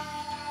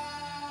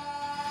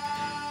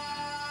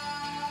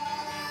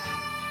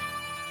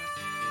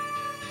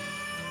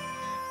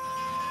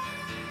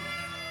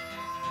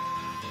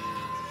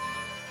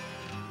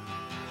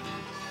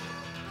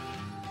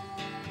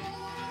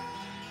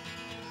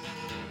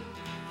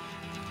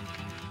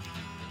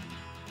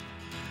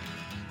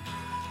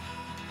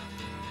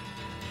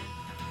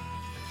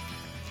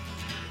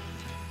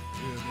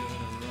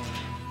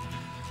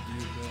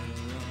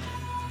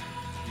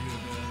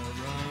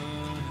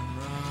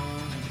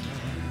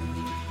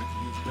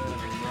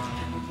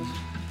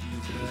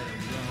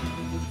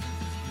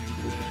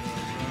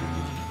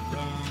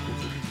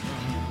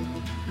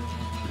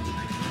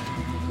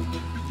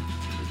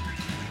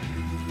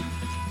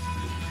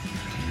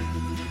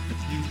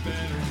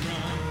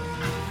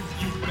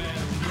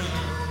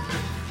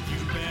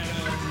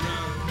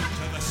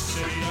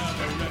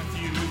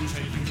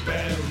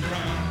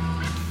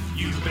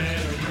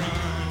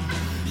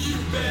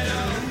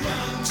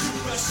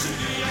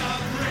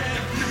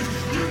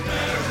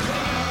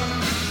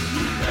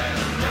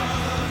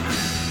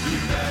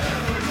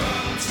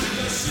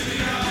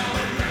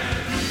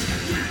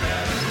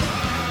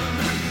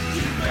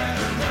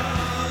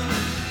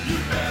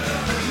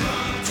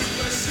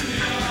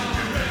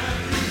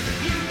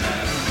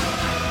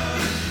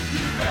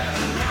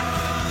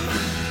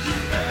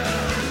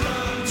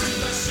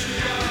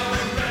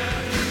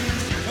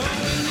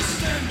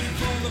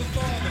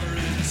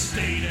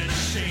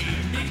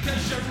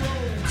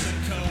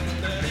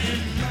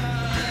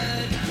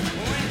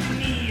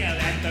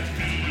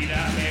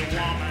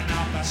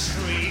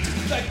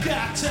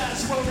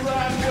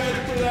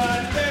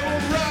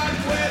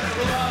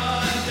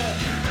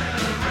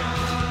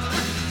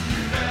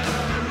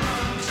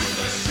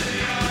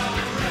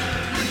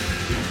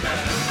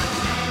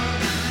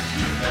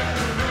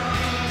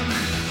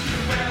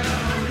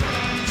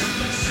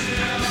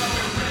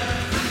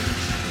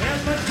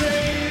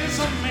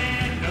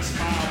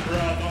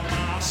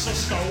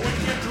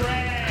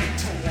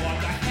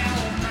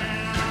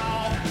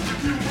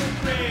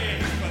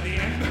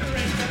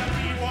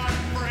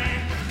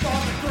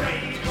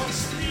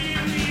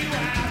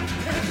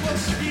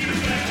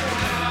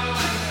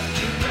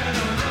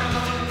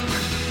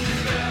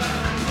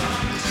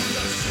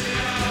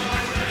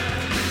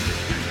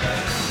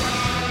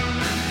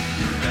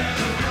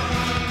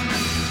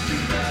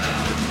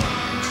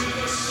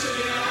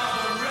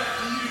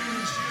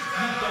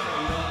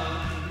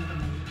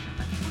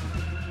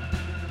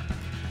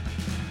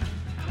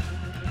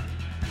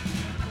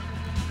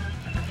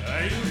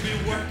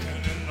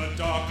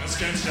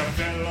 Against your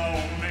fellow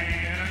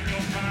man, and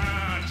you'll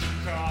find you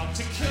got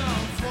to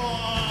come for.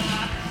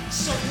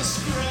 So you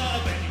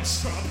scrub and you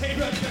scrub, hey,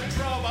 but the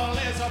trouble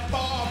is a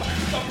bomb.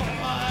 The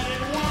blood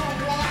it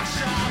won't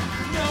wash off,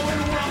 no it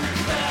won't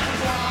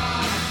come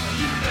off.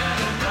 You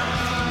better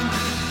run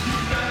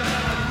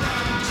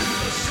to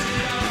the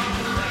city of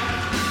the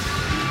refuge.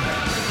 You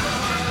better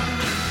run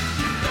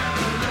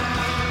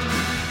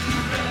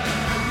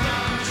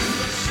to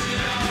the city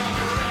of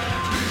the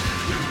refuge.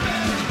 You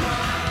better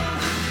run.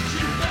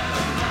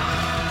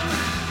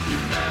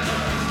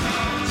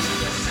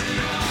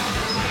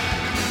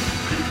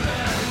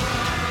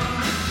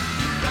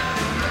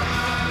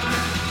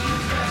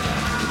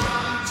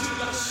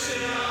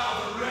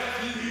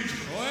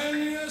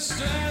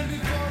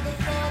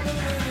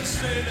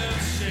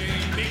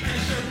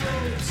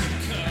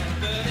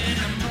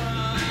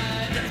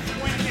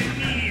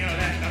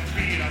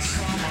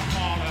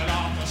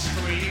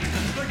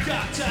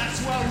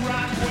 That's will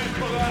run with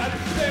blood.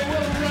 They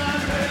will run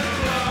with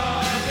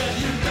blood.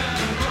 You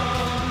better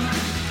run.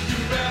 You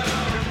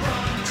better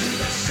run to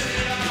the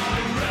city of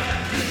the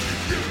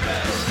refuge. You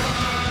better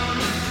run.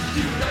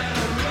 You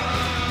better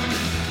run.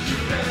 You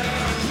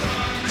better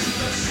run to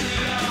the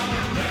city of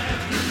the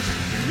refuge.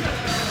 You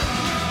better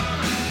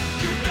run.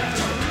 You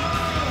better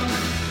run.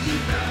 You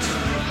better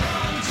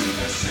run to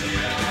the city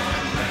of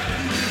the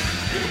refuge.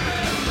 You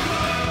better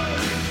run.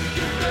 You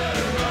better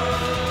run.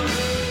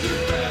 You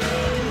better run.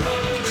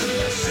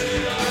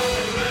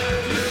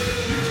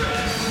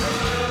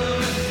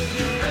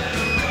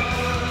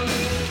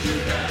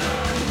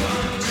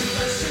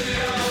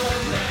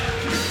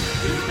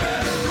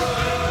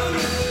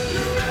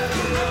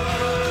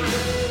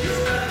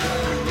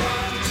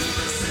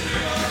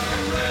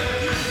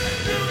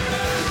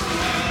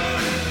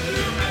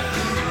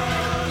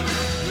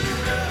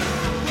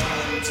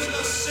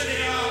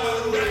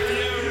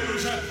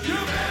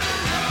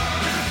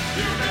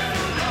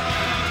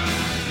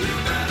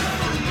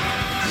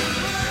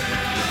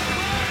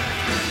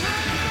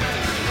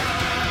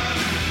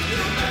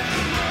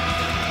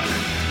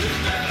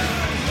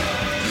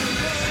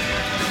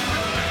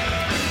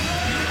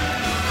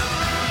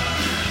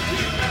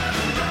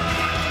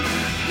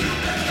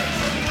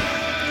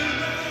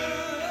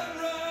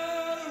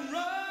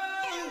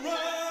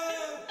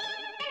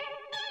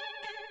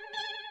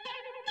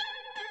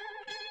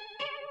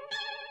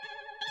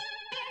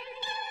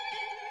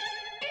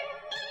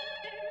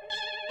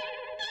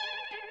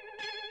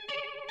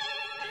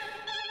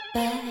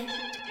 bad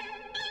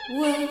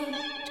word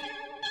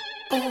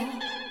or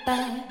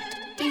bad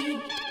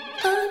deed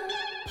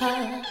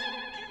unpunished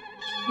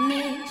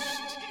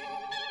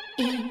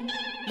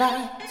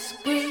invites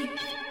grief.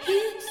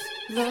 His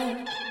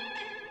wrong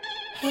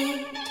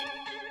head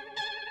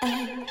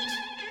and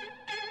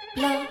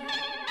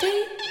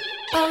bloody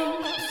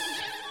bones.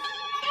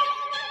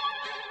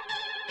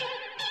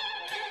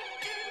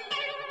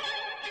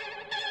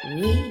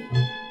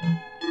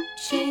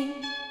 Reaching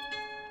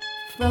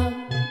from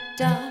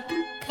dark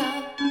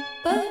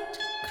cupboard,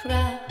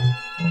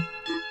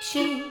 crouching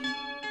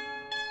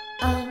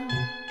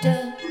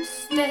under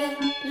stair,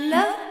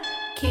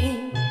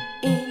 lurking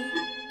in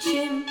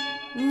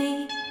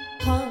chimney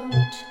pond.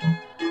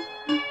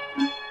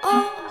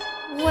 Oh,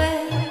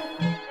 where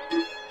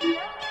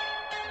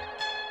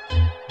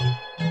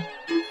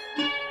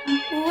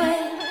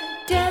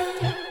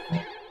down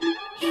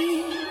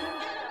here,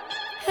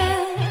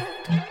 head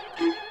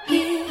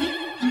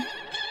here,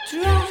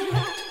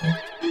 dropped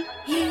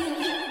here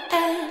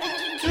and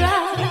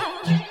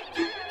dropped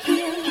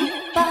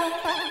here, but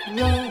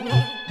wrong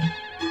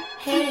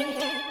head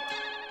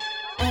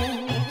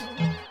and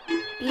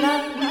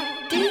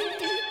bloody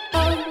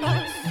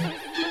bones.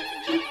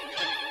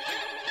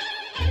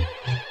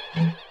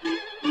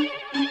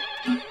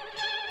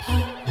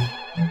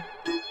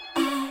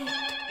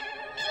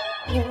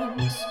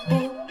 Once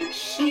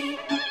bushy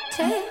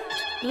tail,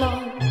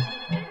 long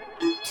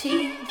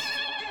teeth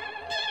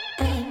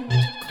and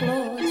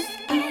claws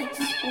as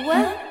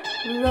well,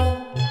 raw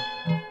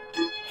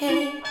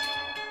head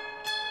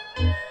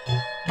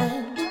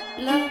and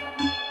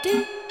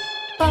bloody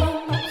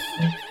bones.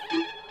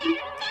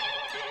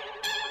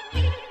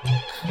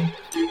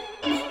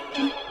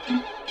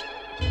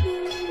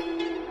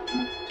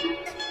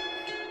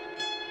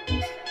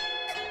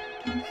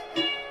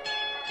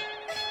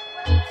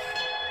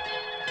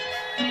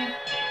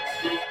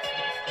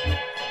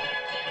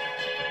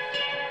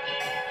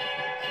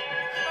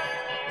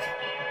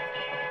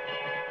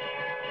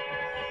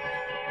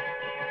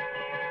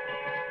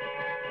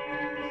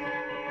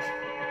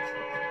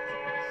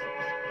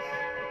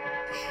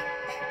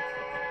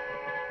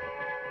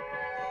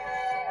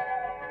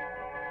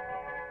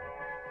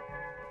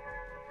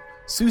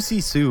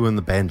 Susie Sue and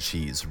the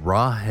Banshees,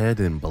 Rawhead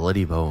and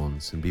Bloody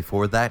Bones, and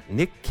before that,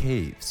 Nick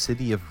Cave,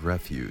 City of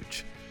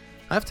Refuge.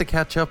 I have to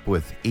catch up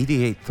with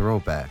 88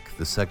 Throwback,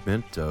 the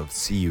segment of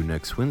See You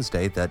Next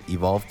Wednesday that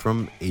evolved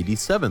from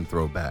 87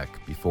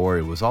 Throwback before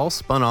it was all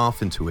spun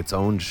off into its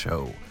own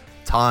show,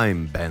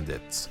 Time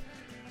Bandits.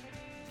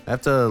 I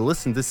have to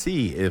listen to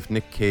see if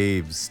Nick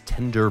Cave's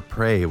Tender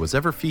Prey was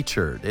ever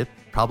featured. It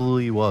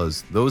probably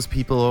was. Those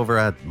people over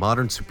at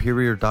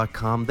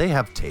modernsuperior.com, they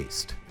have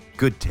taste.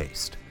 Good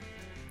taste.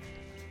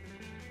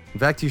 In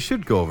fact, you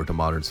should go over to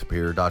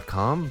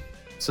modernsuperior.com,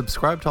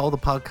 subscribe to all the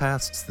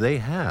podcasts they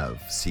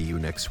have. See You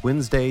Next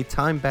Wednesday,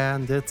 Time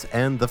Bandits,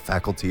 and The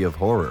Faculty of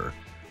Horror.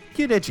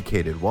 Get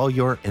educated while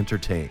you're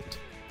entertained.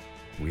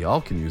 We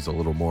all can use a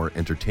little more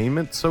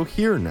entertainment, so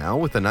here now,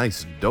 with a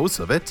nice dose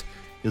of it,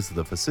 is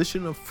the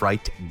Physician of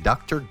Fright,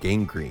 Dr.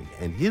 Gangrene,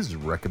 and his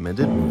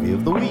recommended movie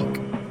of the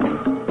week.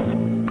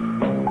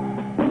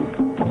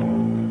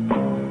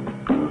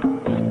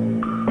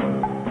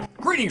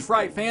 Greetings,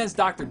 Fright fans.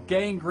 Dr.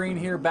 Gangrene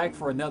here, back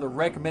for another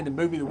recommended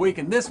movie of the week.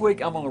 And this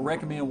week, I'm going to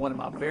recommend one of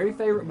my very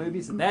favorite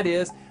movies, and that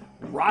is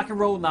Rock and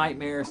Roll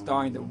Nightmare,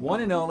 starring the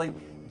one and only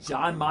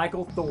John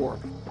Michael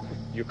Thorpe.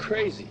 You're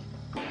crazy.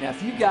 Now,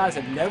 if you guys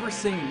have never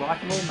seen Rock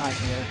and Roll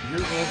Nightmare, you're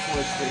in for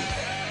a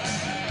treat.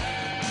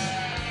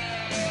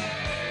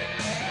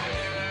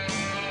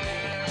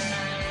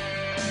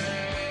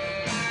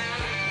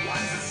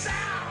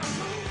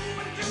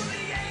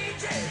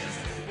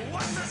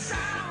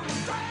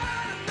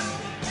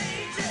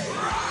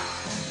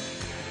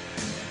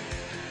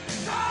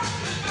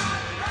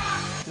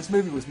 This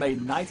movie was made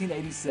in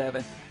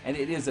 1987, and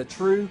it is a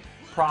true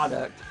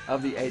product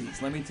of the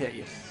 80s. Let me tell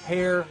you,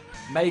 hair,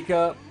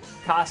 makeup,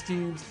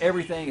 costumes,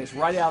 everything is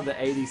right out of the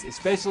 80s,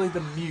 especially the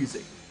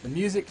music. The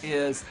music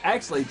is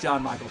actually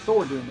John Michael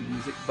Thorpe doing the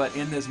music, but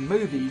in this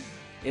movie,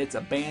 it's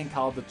a band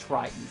called the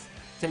Tritons.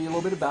 Tell you a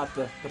little bit about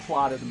the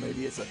plot of the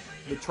movie.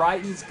 The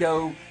Tritons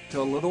go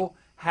to a little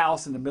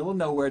house in the middle of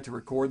nowhere to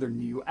record their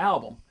new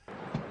album.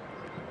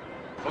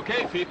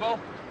 Okay, people,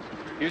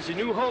 here's your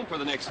new home for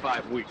the next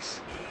 5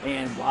 weeks.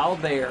 And while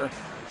there,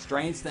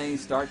 strange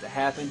things start to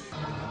happen.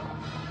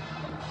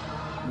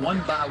 One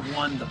by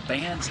one, the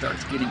band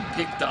starts getting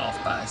picked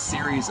off by a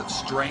series of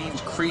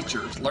strange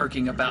creatures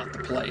lurking about the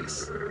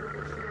place.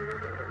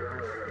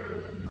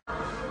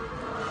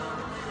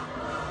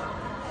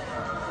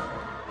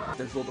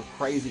 There's little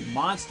crazy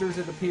monsters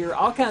that appear,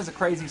 all kinds of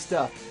crazy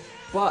stuff.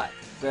 But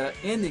the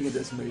ending of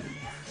this movie,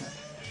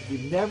 if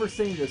you've never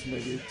seen this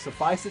movie,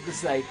 suffice it to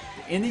say,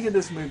 the ending of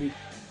this movie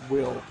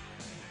will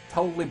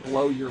totally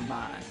blow your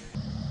mind.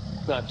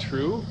 Not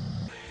true.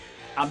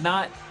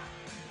 I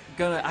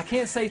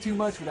can't say too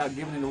much without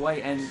giving it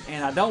away,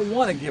 and I don't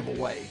want to give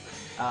away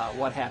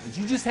what happens.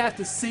 You just have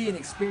to see and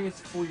experience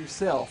it for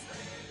yourself.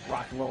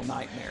 Rock and Roll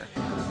Nightmare.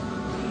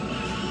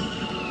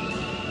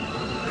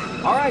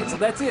 All right, so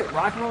that's it.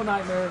 Rock and Roll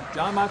Nightmare,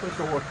 John Michael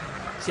Thor.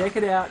 Check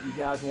it out. You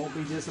guys won't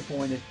be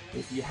disappointed.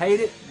 If you hate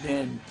it,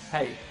 then,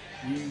 hey,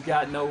 you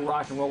got no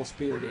rock and roll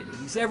spirit in you.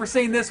 You ever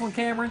seen this one,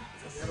 Cameron?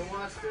 Never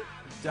watched it.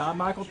 John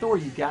Michael Thor,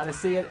 you got to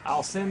see it.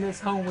 I'll send this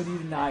home with you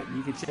tonight, and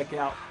you can check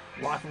out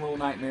Rock and Roll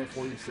Nightmare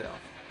for yourself.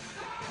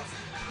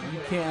 You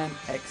can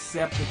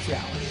accept the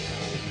challenge.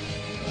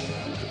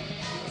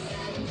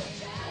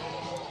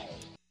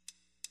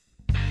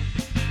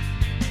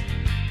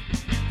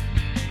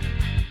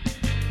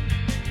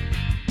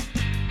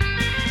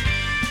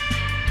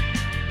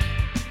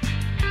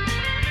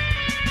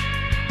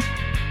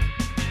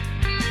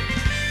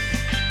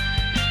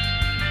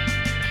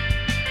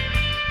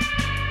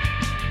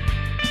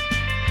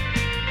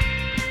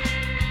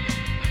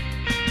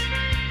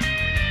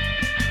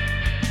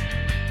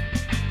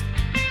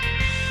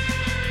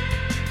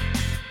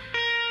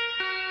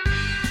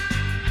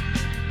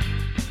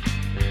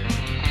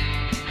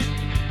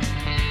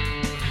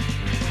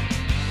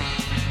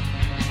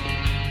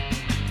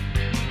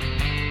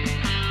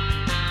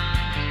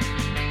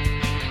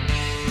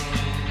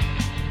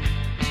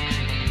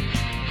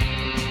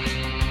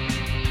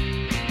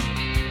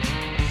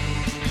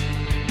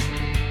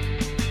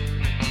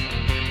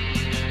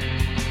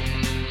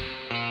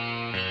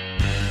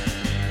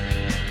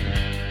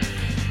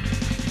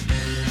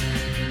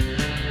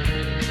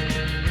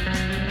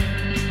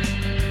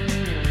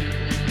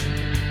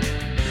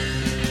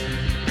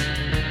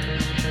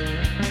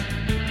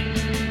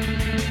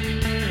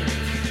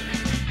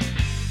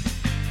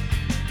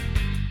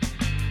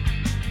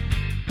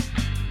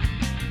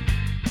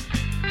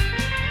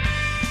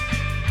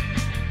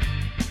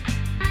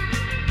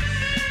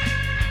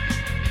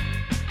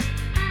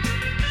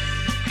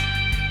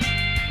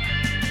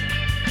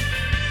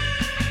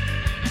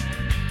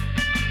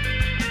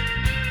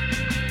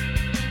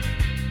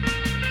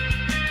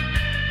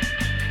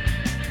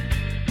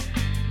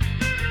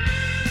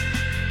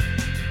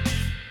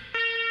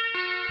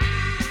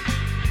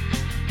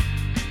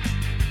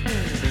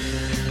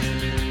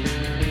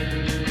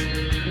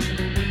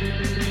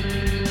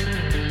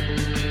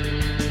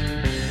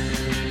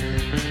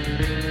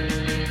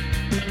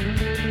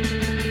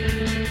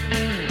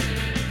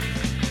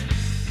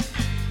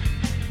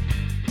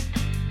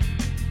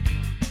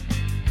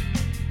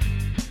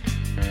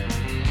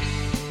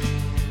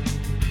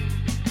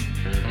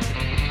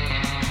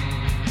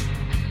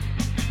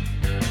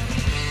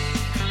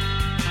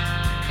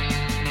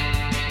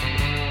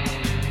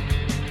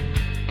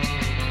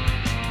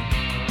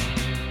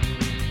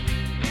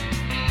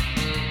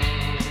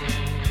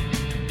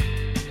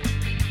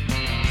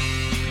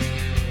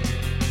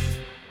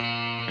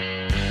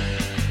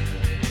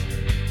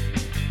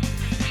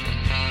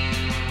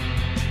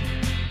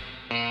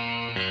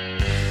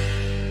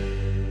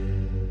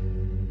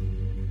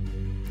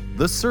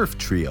 The Surf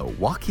Trio,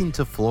 Walking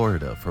to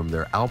Florida, from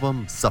their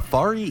album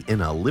Safari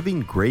in a Living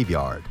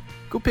Graveyard.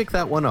 Go pick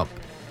that one up.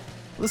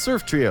 The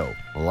Surf Trio,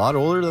 a lot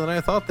older than I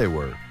thought they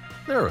were.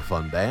 They're a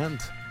fun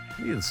band.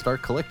 You need to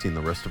start collecting the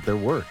rest of their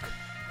work.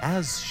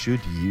 As should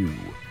you.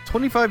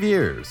 25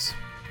 years.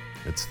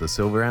 It's the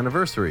silver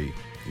anniversary.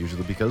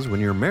 Usually because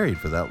when you're married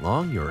for that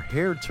long, your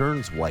hair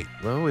turns white.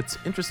 Though it's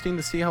interesting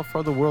to see how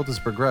far the world has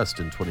progressed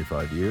in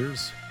 25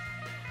 years.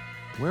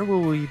 Where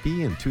will we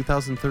be in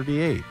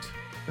 2038?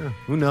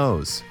 Who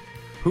knows?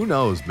 Who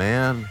knows,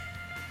 man?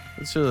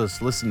 Let's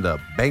just listen to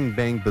Bang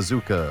Bang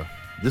Bazooka.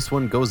 This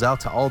one goes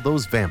out to all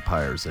those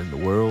vampires in the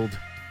world.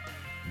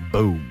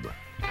 Boom.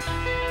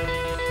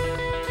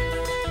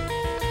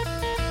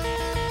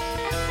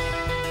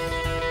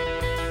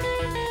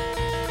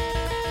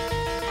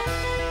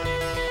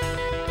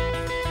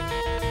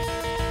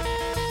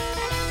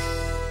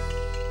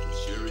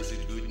 Sure is a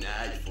good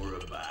night for a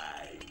bite.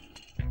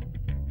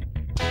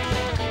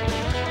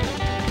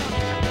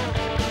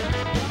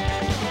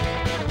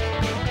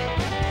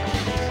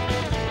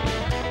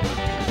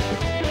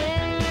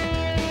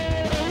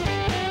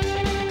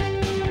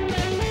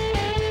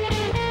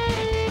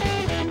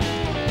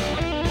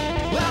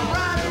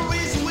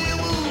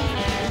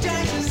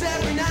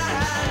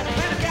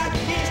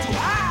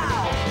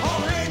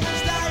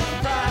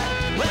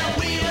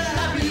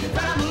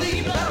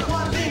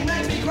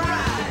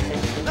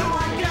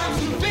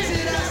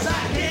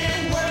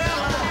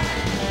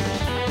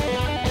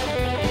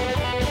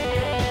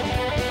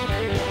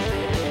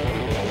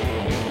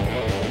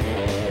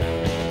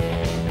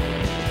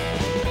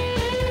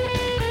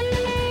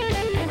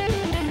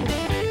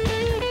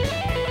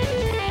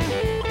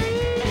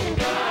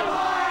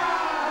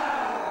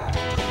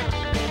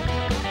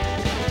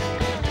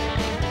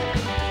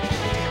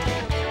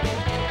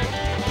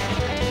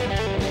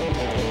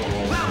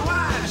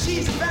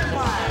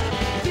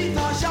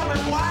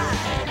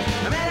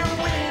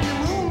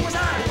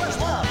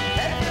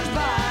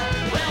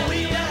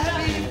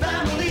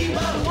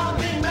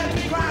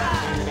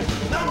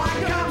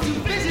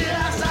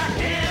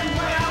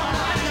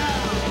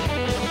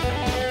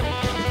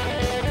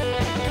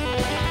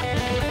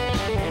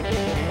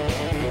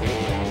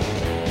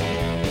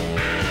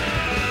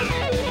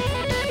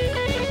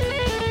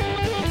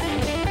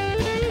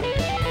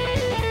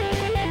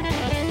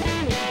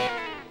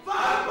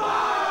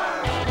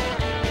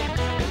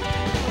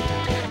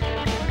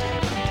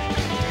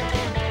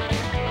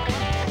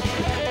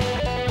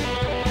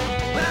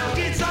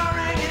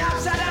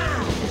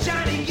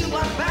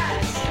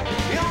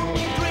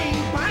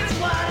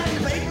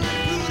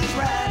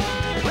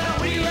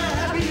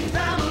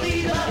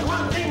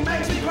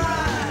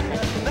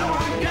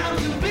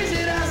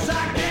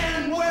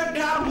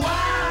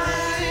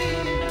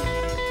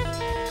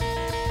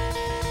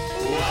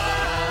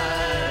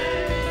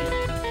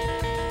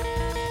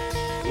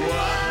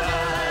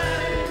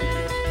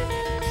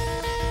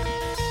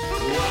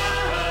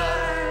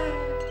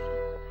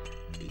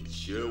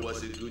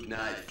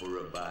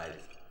 bite.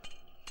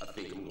 I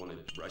think I'm gonna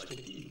brush my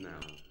teeth now.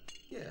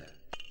 Yeah.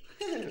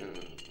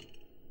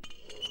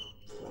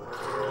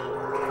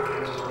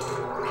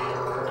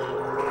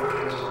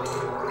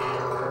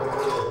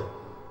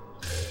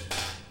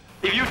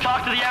 If you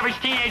talk to the average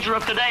teenager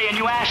of today and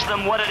you ask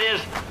them what it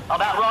is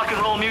about rock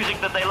and roll music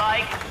that they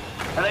like,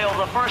 and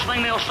the first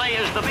thing they'll say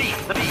is the beat,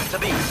 the beat, the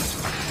beat.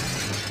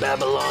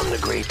 Babylon the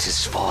Great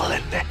is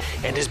fallen,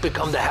 and has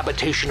become the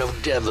habitation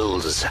of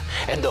devils,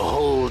 and the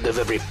hold of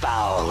every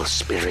foul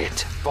spirit.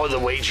 For the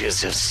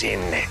wages of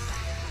sin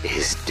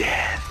is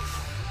death.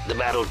 The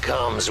battle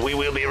comes, we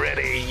will be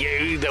ready,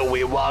 yea, though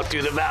we walk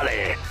through the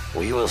valley.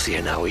 We will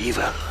fear no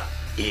evil.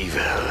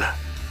 Evil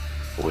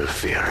will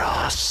fear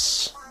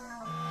us.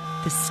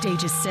 The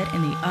stage is set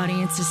and the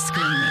audience is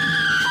screaming.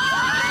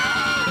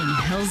 In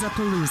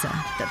Hellzapalooza,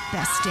 the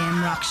best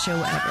damn rock show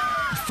ever.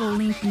 A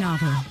full-length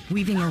novel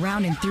weaving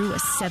around and through a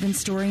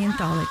 7-story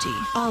anthology.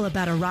 All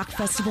about a rock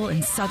festival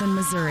in southern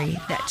Missouri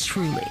that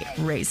truly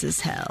raises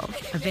hell.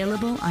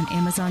 Available on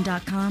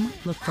Amazon.com.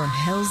 Look for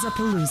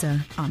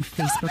Hellzapalooza on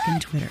Facebook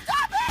and Twitter.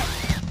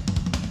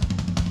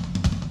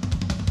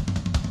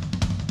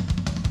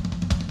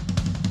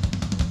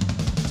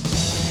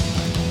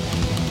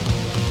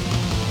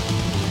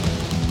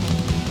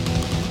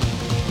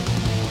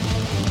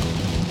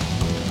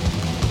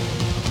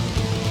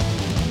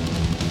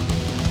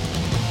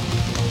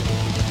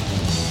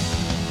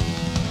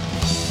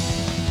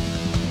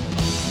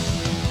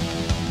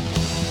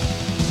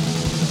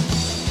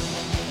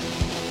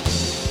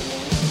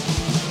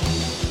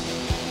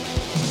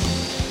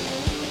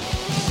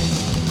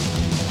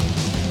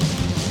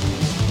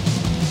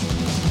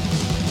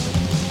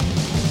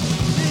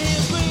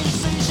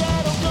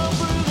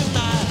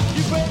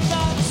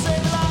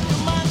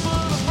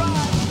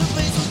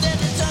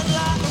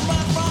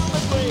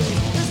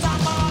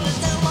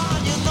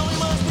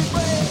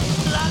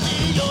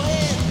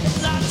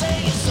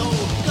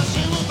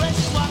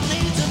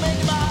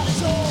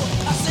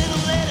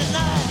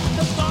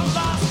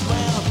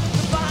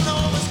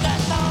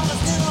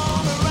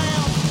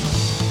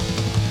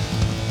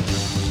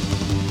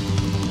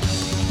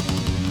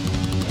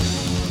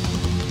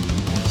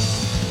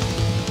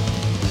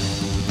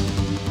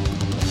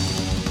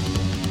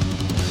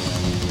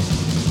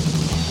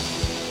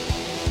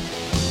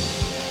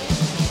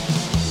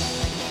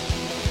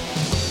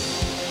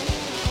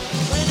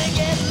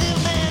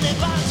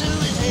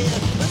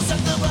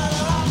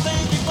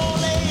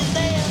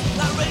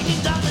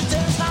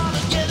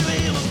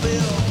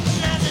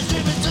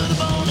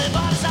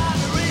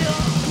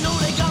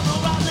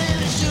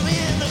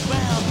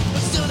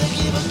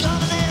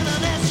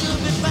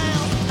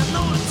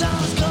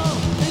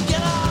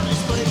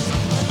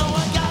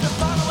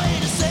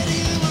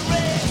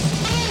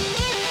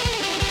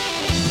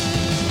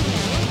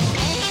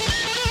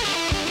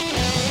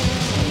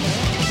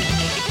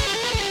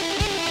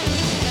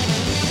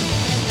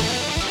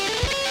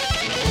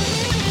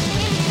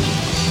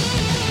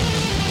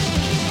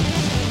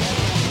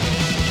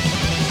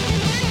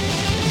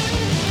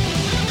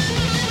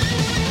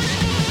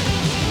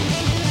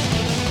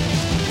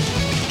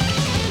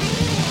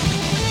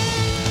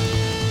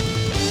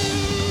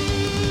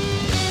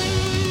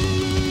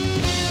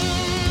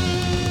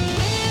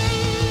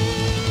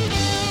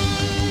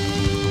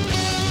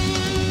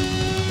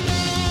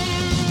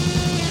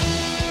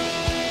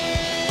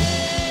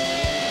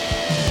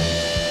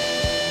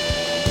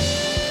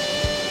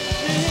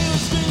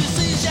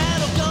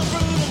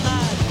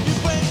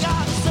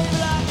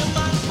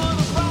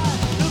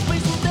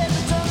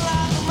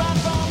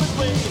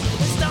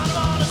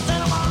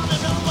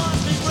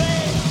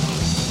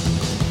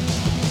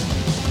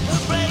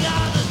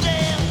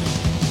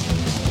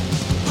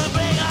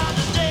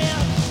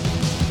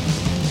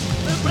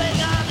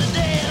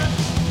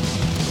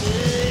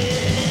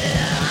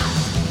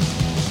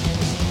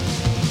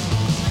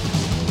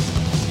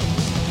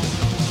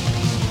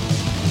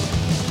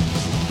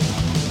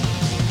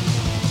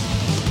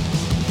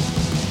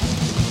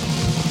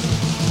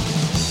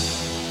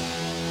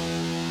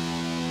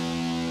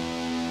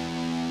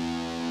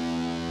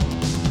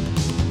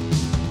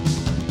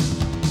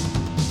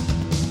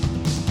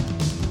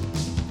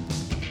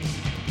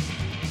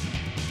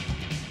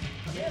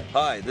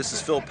 Hi, this is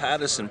Phil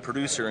Pattison,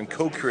 producer and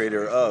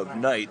co-creator of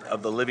Night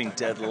of the Living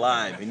Dead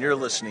Live, and you're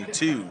listening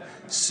to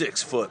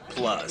 6 Foot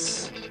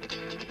Plus.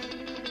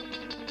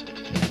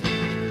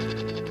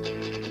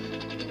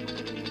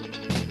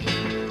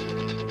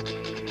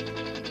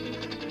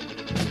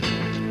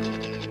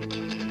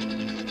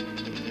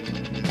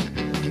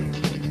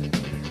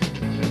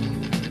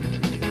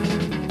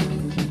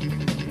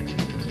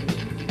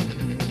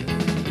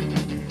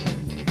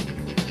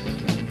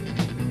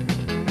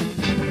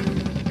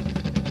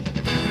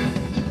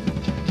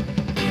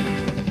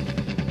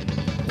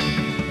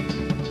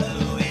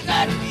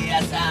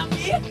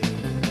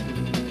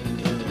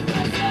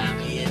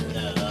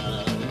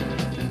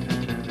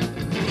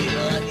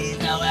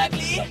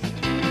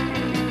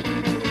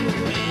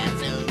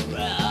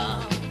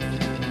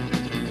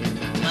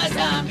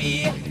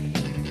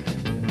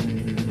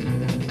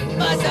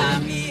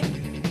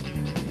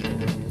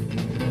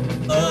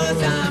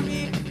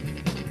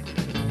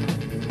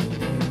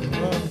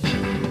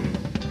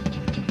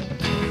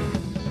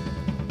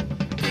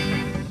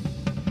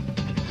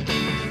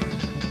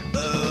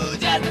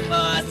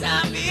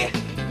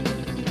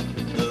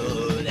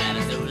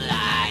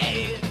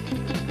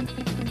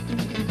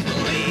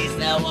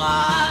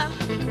 one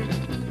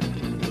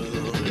who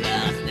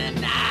loves the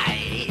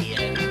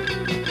night.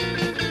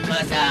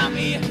 Cause I'm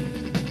here.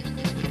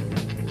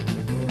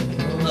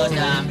 Cause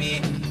I'm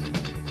here.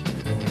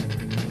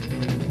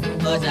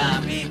 Cause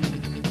I'm here.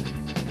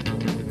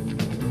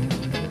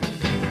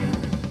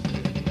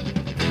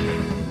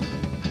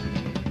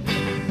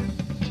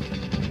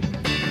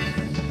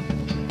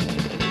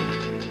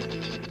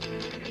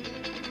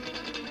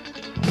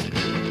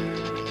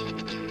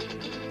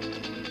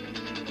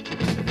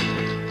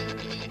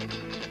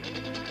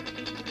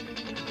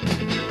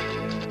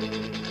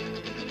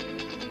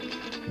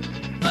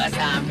 Cause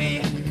I'm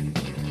here.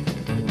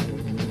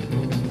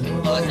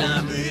 Cause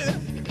I'm here.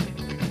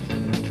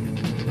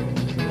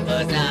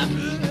 Cause I'm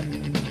here.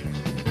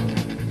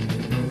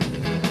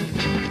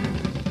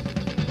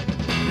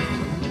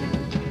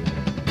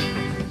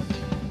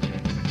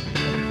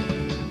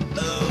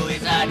 Oh,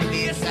 it's hard to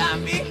be a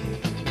zombie.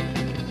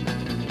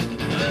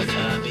 A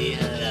zombie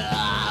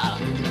love.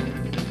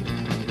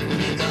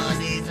 Because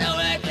it's so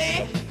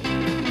ugly.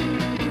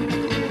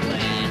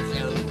 And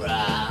so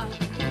raw.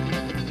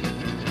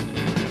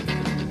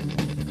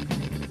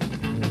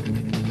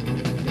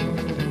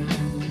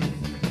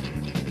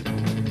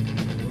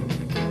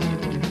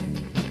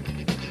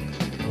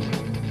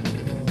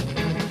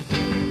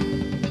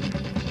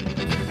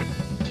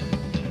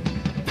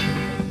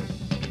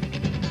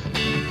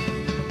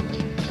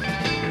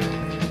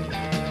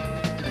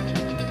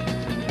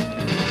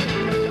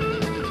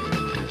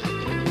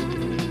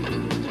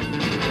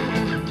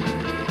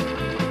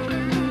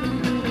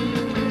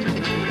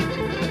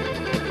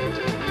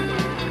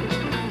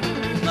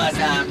 Cause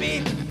I'm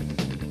in.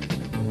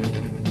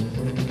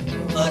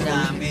 Cause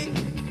I'm in.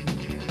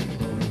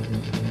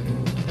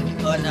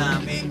 Cause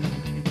I'm in.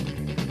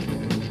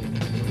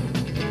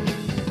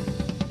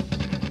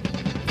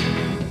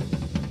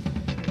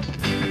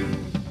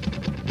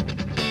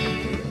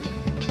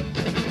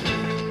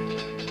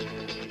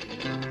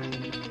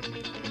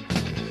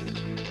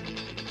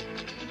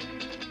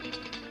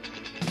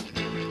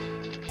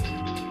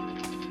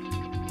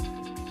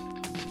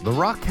 The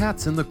Rock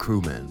Cats and the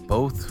Crewmen,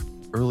 both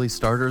early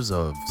starters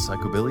of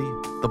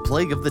Psychobilly, The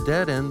Plague of the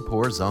Dead, and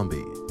Poor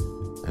Zombie.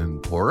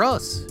 And Poor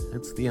Us,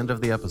 it's the end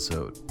of the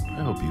episode.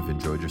 I hope you've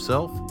enjoyed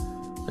yourself.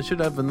 I should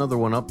have another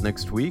one up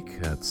next week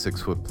at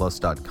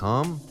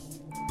 6footplus.com.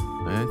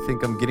 I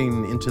think I'm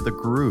getting into the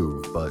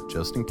groove, but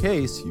just in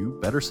case, you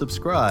better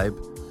subscribe.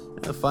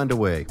 Find a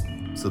way.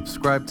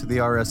 Subscribe to the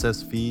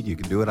RSS feed. You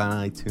can do it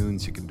on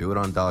iTunes. You can do it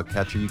on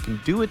Dogcatcher. You can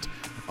do it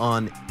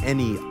on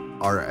any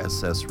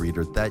RSS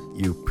reader that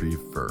you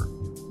prefer.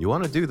 You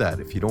want to do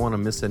that if you don't want to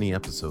miss any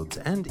episodes.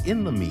 And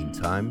in the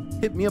meantime,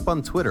 hit me up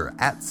on Twitter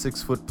at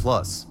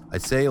 6footplus. I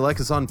say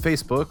like us on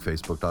Facebook,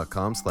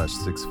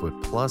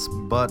 facebook.com/6footplus,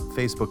 but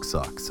Facebook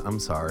sucks. I'm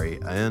sorry.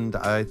 And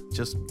I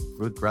just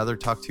would rather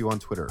talk to you on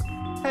Twitter.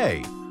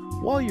 Hey,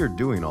 while you're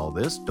doing all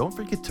this, don't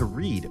forget to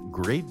read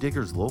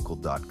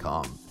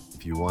gravediggerslocal.com.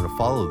 If you want to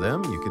follow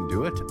them, you can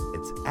do it.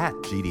 It's at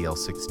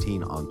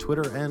GDL16 on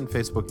Twitter and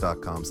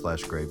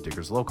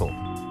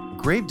facebook.com/gravediggerslocal.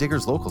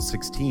 Gravediggers Local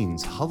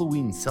 16's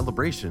Halloween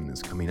celebration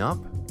is coming up.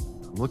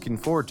 I'm looking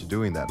forward to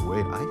doing that.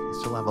 Wait, I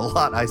still have a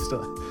lot. I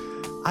still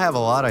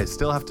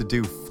have to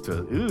do.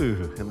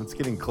 And it's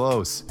getting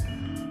close.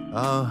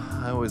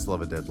 I always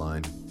love a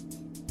deadline.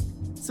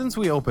 Since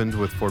we opened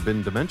with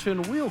Forbidden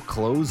Dimension, we'll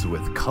close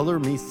with Color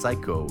Me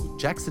Psycho,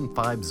 Jackson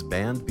 5's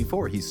band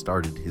before he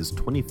started his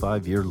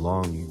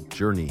 25-year-long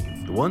journey,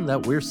 the one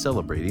that we're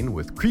celebrating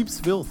with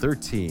Creepsville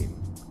 13.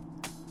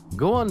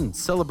 Go on and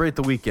celebrate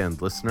the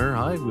weekend, listener.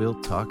 I will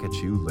talk at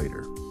you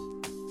later.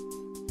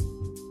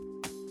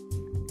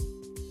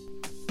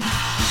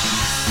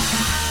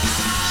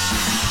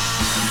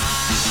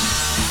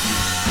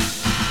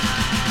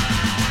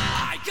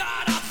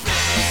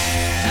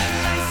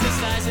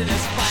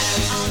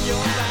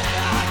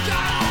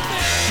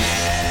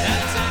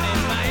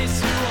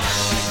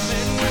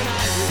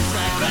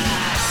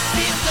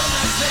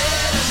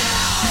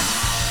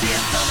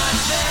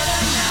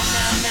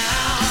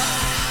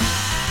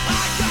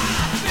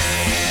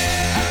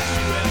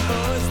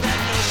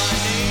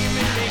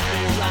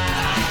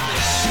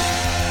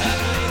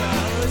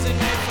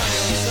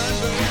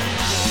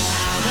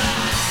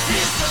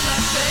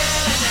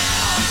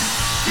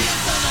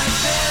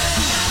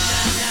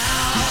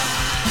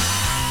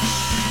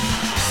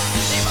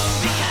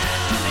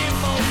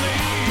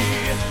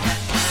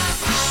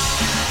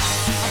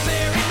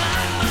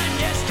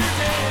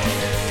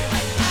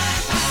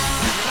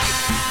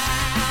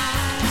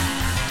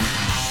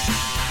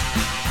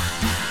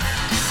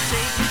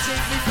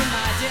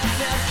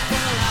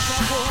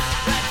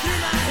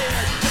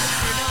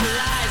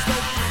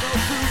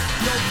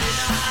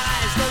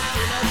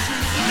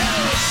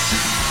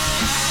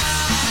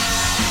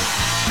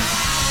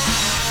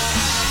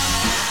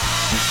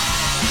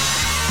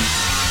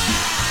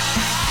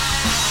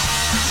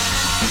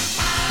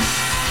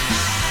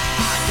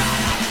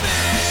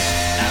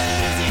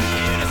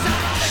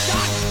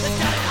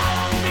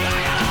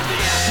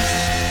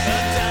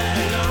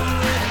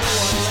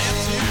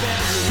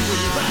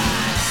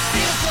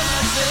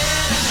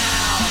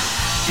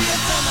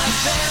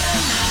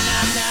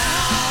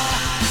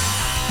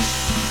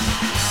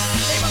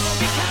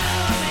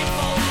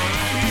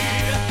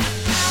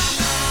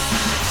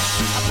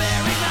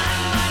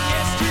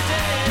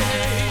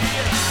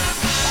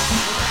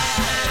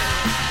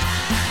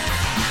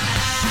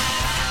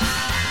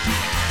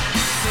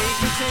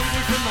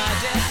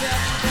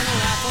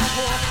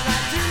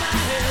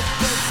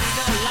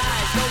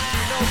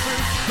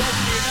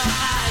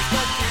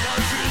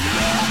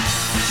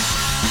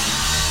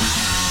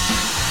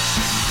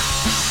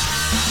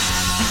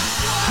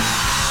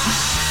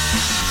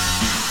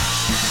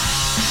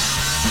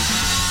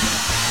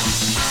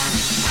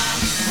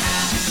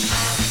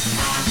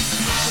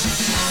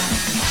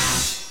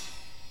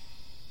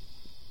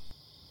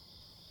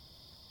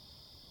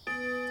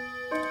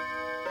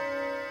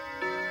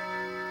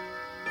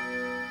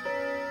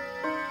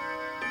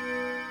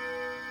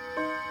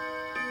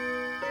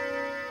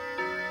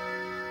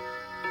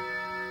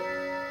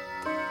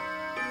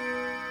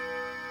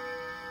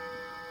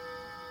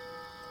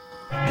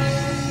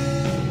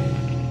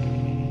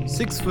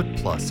 6 Foot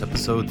Plus,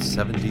 episode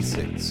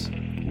 76.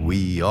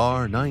 We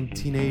are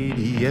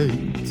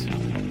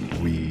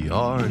 1988. We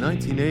are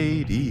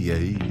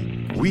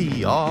 1988.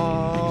 We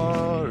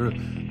are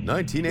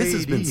 1988. This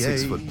has been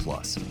 6 Foot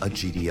Plus, a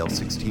GDL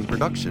 16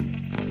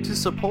 production. To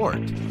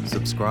support,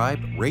 subscribe,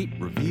 rate,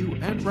 review,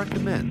 and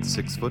recommend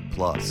 6 Foot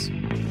Plus.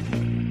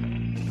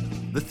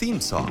 The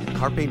theme song,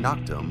 Carpe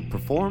Noctem,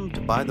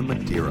 performed by the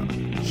Madeira.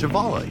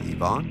 Shivala,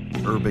 Yvonne.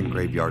 Urban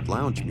Graveyard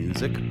Lounge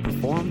music,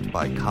 performed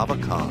by Kava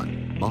Khan.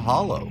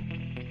 Mahalo.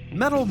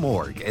 Metal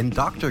Morgue and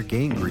Dr.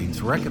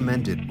 Gangrene's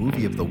recommended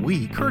movie of the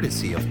week,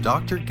 courtesy of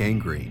Dr.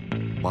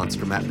 Gangrene.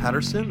 Monster Matt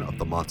Patterson of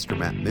the Monster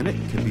Matt Minute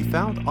can be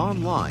found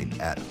online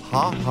at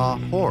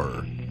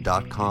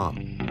hahahorror.com.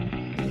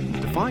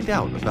 To find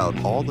out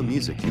about all the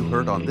music you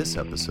heard on this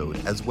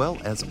episode, as well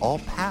as all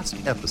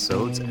past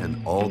episodes and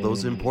all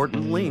those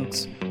important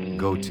links,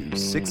 go to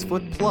 6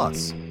 Foot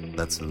Plus,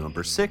 that's the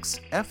number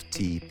 6,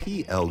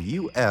 FTPLUS.com.